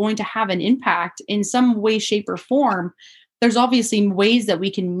infrastructure is going to have an impact in some way, shape, or form. There's obviously ways that we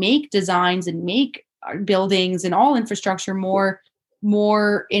can make designs and make our buildings and all infrastructure more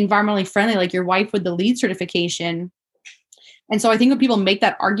environmentally friendly, like your wife with the LEED certification. And so I think when people make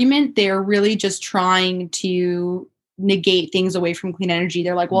that argument, they're really just trying to negate things away from clean energy.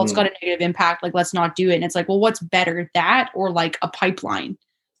 They're like, well, it's got a negative impact, like, let's not do it. And it's like, well, what's better, that or like a pipeline?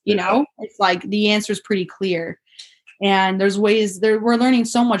 You know, it's like the answer is pretty clear. And there's ways we're learning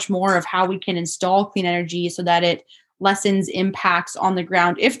so much more of how we can install clean energy so that it lessens impacts on the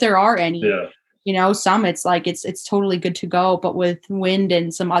ground, if there are any. Yeah. You know, some it's like it's totally good to go, but with wind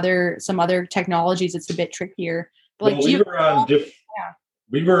and some other technologies, it's a bit trickier. But well,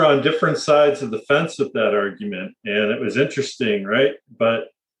 we were on different sides of the fence with that argument, and it was interesting, right? But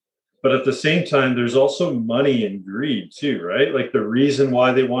at the same time, there's also money and greed too, right? Like, the reason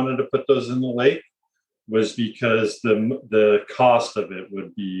why they wanted to put those in the lake was because the cost of it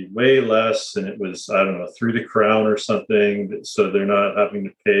would be way less, and it was, I don't know, through the crown or something, so they're not having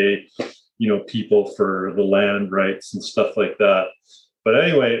to pay, you know, people for the land rights and stuff like that. But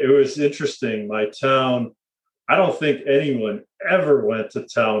anyway, it was interesting. My town, I don't think anyone ever went to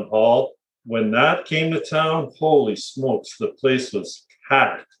town hall. When that came to town, holy smokes, the place was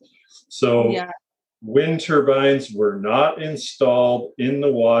packed. So wind turbines were not installed in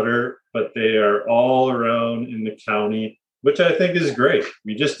the water, but they are all around in the county, which I think is great.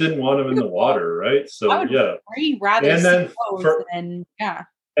 We just didn't want them in the water, right? So I would rather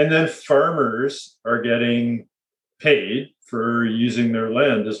and then farmers are getting paid for using their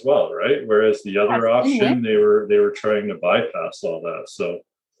land as well, right? Whereas the other option, they were trying to bypass all that. So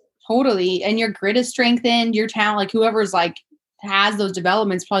totally. And your grid is strengthened. Your town, like, whoever's like has those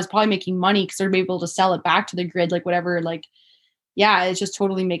developments is probably making money because they're able to sell it back to the grid, like whatever. Like, yeah, it just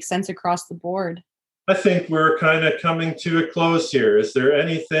totally makes sense across the board. I think we're kind of coming to a close here. Is there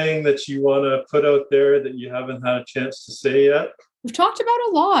anything that you want to put out there that you haven't had a chance to say yet? We've talked about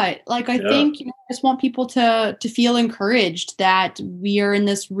a lot. Like, I think, you know, I just want people to feel encouraged that we are in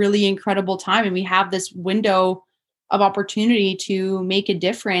this really incredible time and we have this window of opportunity to make a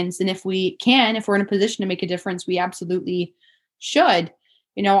difference. And if we're in a position to make a difference, we absolutely should.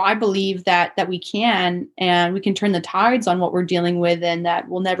 I believe that we can, and we can turn the tides on what we're dealing with, and that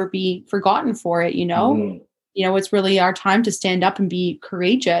we'll never be forgotten for it. Mm. It's really our time to stand up and be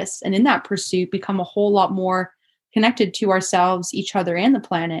courageous, and in that pursuit become a whole lot more connected to ourselves, each other, and the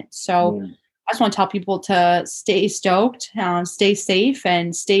planet. So Mm. I just want to tell people to stay stoked, stay safe,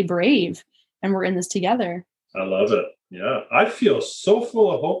 and stay brave, and we're in this together. I love it. Yeah. I feel so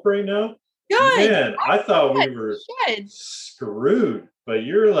full of hope right now. Good. Man, I thought we were screwed, but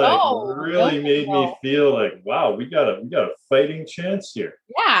you're like really made me feel like, wow, we got a fighting chance here.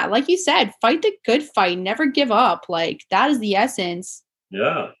 Yeah, like you said, fight the good fight, never give up. Like that is the essence.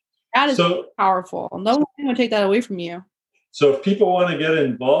 Yeah. That is so powerful. No one's going to take that away from you. So if people want to get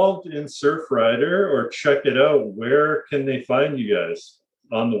involved in Surfrider or check it out, where can they find you guys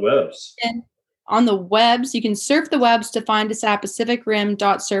on the webs? And on the webs, you can surf the webs to find us at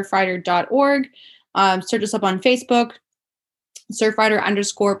pacificrim.surfrider.org. Search us up on Facebook,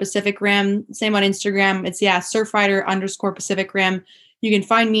 Surfrider_Pacific Rim. Same on Instagram. It's Surfrider_Pacific Rim. You can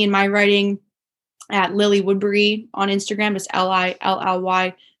find me in my writing at Lily Woodbury on Instagram. It's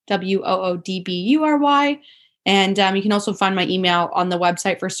LILLYWOODBURY. And you can also find my email on the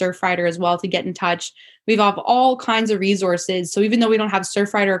website for Surfrider as well to get in touch. We have all kinds of resources. So even though we don't have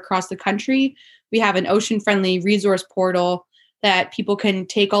Surfrider across the country, we have an ocean-friendly resource portal that people can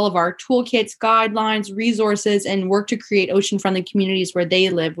take all of our toolkits, guidelines, resources, and work to create ocean-friendly communities where they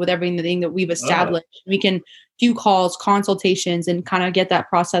live with everything that we've established. We can do calls, consultations, and kind of get that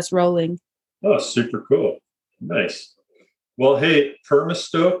process rolling. Oh, super cool. Nice. Well, hey,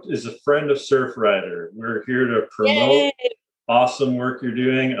 Permastoked is a friend of Surfrider. We're here to promote awesome work you're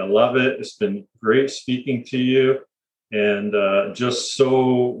doing. I love it. It's been great speaking to you, and just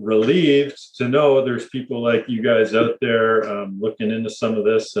so relieved to know there's people like you guys out there looking into some of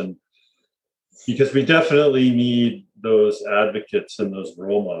this, and because we definitely need those advocates and those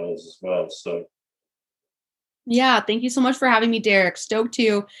role models as well. So yeah, thank you so much for having me, Derek. Stoked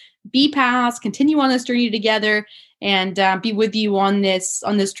to be past, continue on this journey together, and be with you on this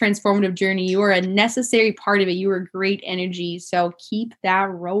transformative journey. You are a necessary part of it. You are great energy, so keep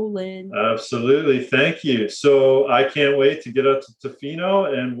that rolling. Absolutely, thank you. So I can't wait to get out to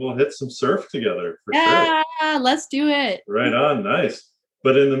Tofino, and we'll hit some surf together for sure. Yeah, let's do it. Right on, nice.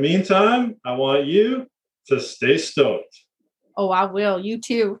 But in the meantime, I want you to stay stoked. Oh, I will. You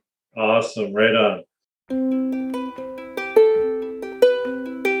too. Awesome, right on.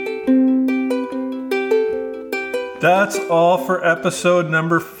 That's all for episode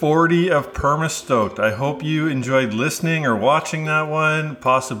number 40 of Permastoked. I hope you enjoyed listening or watching that one.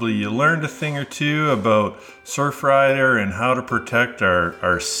 Possibly you learned a thing or two about Surfrider and how to protect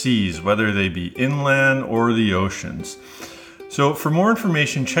our seas, whether they be inland or the oceans. So for more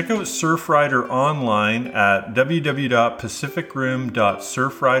information, check out Surfrider online at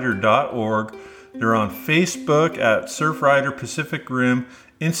www.pacificrim.surfrider.org. They're on Facebook at Surfrider Pacific Rim,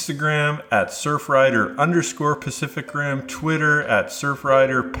 Instagram at Surfrider_Pacific Rim, Twitter at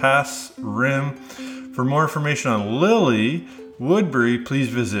Surfrider Pass Rim. For more information on Lily Woodbury, please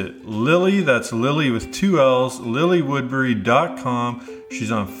visit Lily, that's Lily with 2 L's, lilywoodbury.com.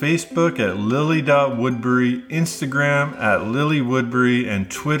 She's on Facebook at lily.woodbury, Instagram at lilywoodbury,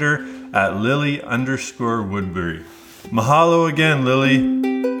 and Twitter at lily_woodbury. Mahalo again, Lily.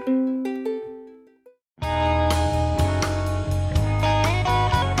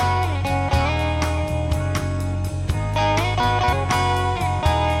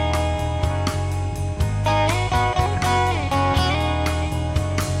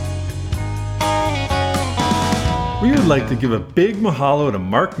 We would like to give a big mahalo to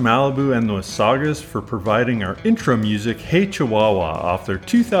Mark Malibu and the Wasagas for providing our intro music, Hey Chihuahua, off their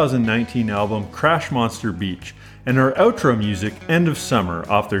 2019 album Crash Monster Beach, and our outro music, End of Summer,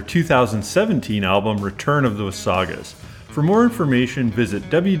 off their 2017 album Return of the Wasagas. For more information, visit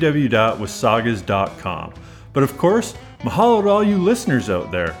www.wasagas.com. But of course, mahalo to all you listeners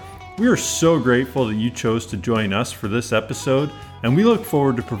out there. We are so grateful that you chose to join us for this episode, and we look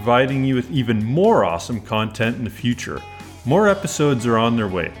forward to providing you with even more awesome content in the future. More episodes are on their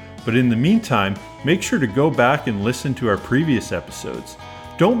way, but in the meantime, make sure to go back and listen to our previous episodes.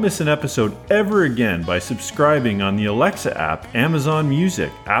 Don't miss an episode ever again by subscribing on the Alexa app, Amazon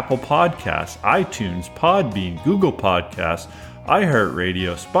Music, Apple Podcasts, iTunes, Podbean, Google Podcasts,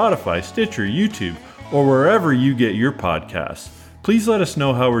 iHeartRadio, Spotify, Stitcher, YouTube, or wherever you get your podcasts. Please let us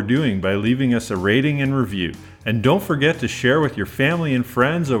know how we're doing by leaving us a rating and review. And don't forget to share with your family and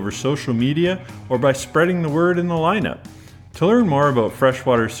friends over social media or by spreading the word in the lineup. To learn more about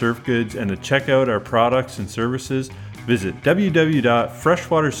Freshwater Surf Goods and to check out our products and services, visit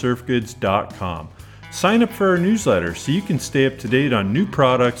www.freshwatersurfgoods.com. Sign up for our newsletter so you can stay up to date on new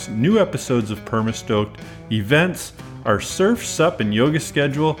products, new episodes of Permastoked, events, our surf, sup, and yoga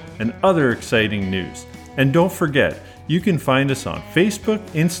schedule, and other exciting news. And don't forget, you can find us on Facebook,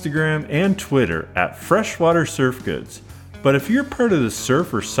 Instagram, and Twitter at Freshwater Surf Goods. But if you're part of the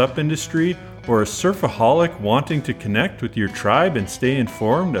surf or sup industry, or a surfaholic wanting to connect with your tribe and stay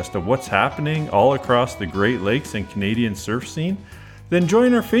informed as to what's happening all across the Great Lakes and Canadian surf scene, then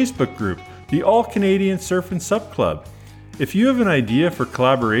join our Facebook group, the All Canadian Surf and Sup Club. If you have an idea for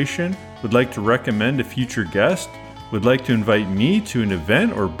collaboration, would like to recommend a future guest, would like to invite me to an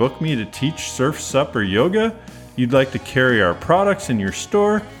event or book me to teach surf, sup, or yoga, you'd like to carry our products in your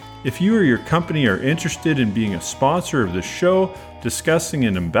store, if you or your company are interested in being a sponsor of the show, discussing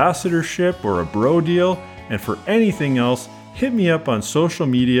an ambassadorship or a bro deal, and for anything else, hit me up on social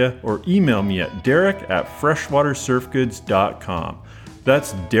media or email me at derek@freshwatersurfgoods.com.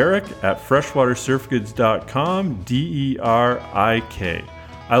 That's derek@freshwatersurfgoods.com, DERIK.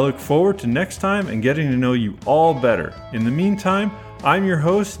 I look forward to next time and getting to know you all better. In the meantime, I'm your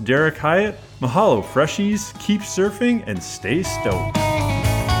host, Derek Hyatt. Mahalo, freshies, keep surfing and stay stoked.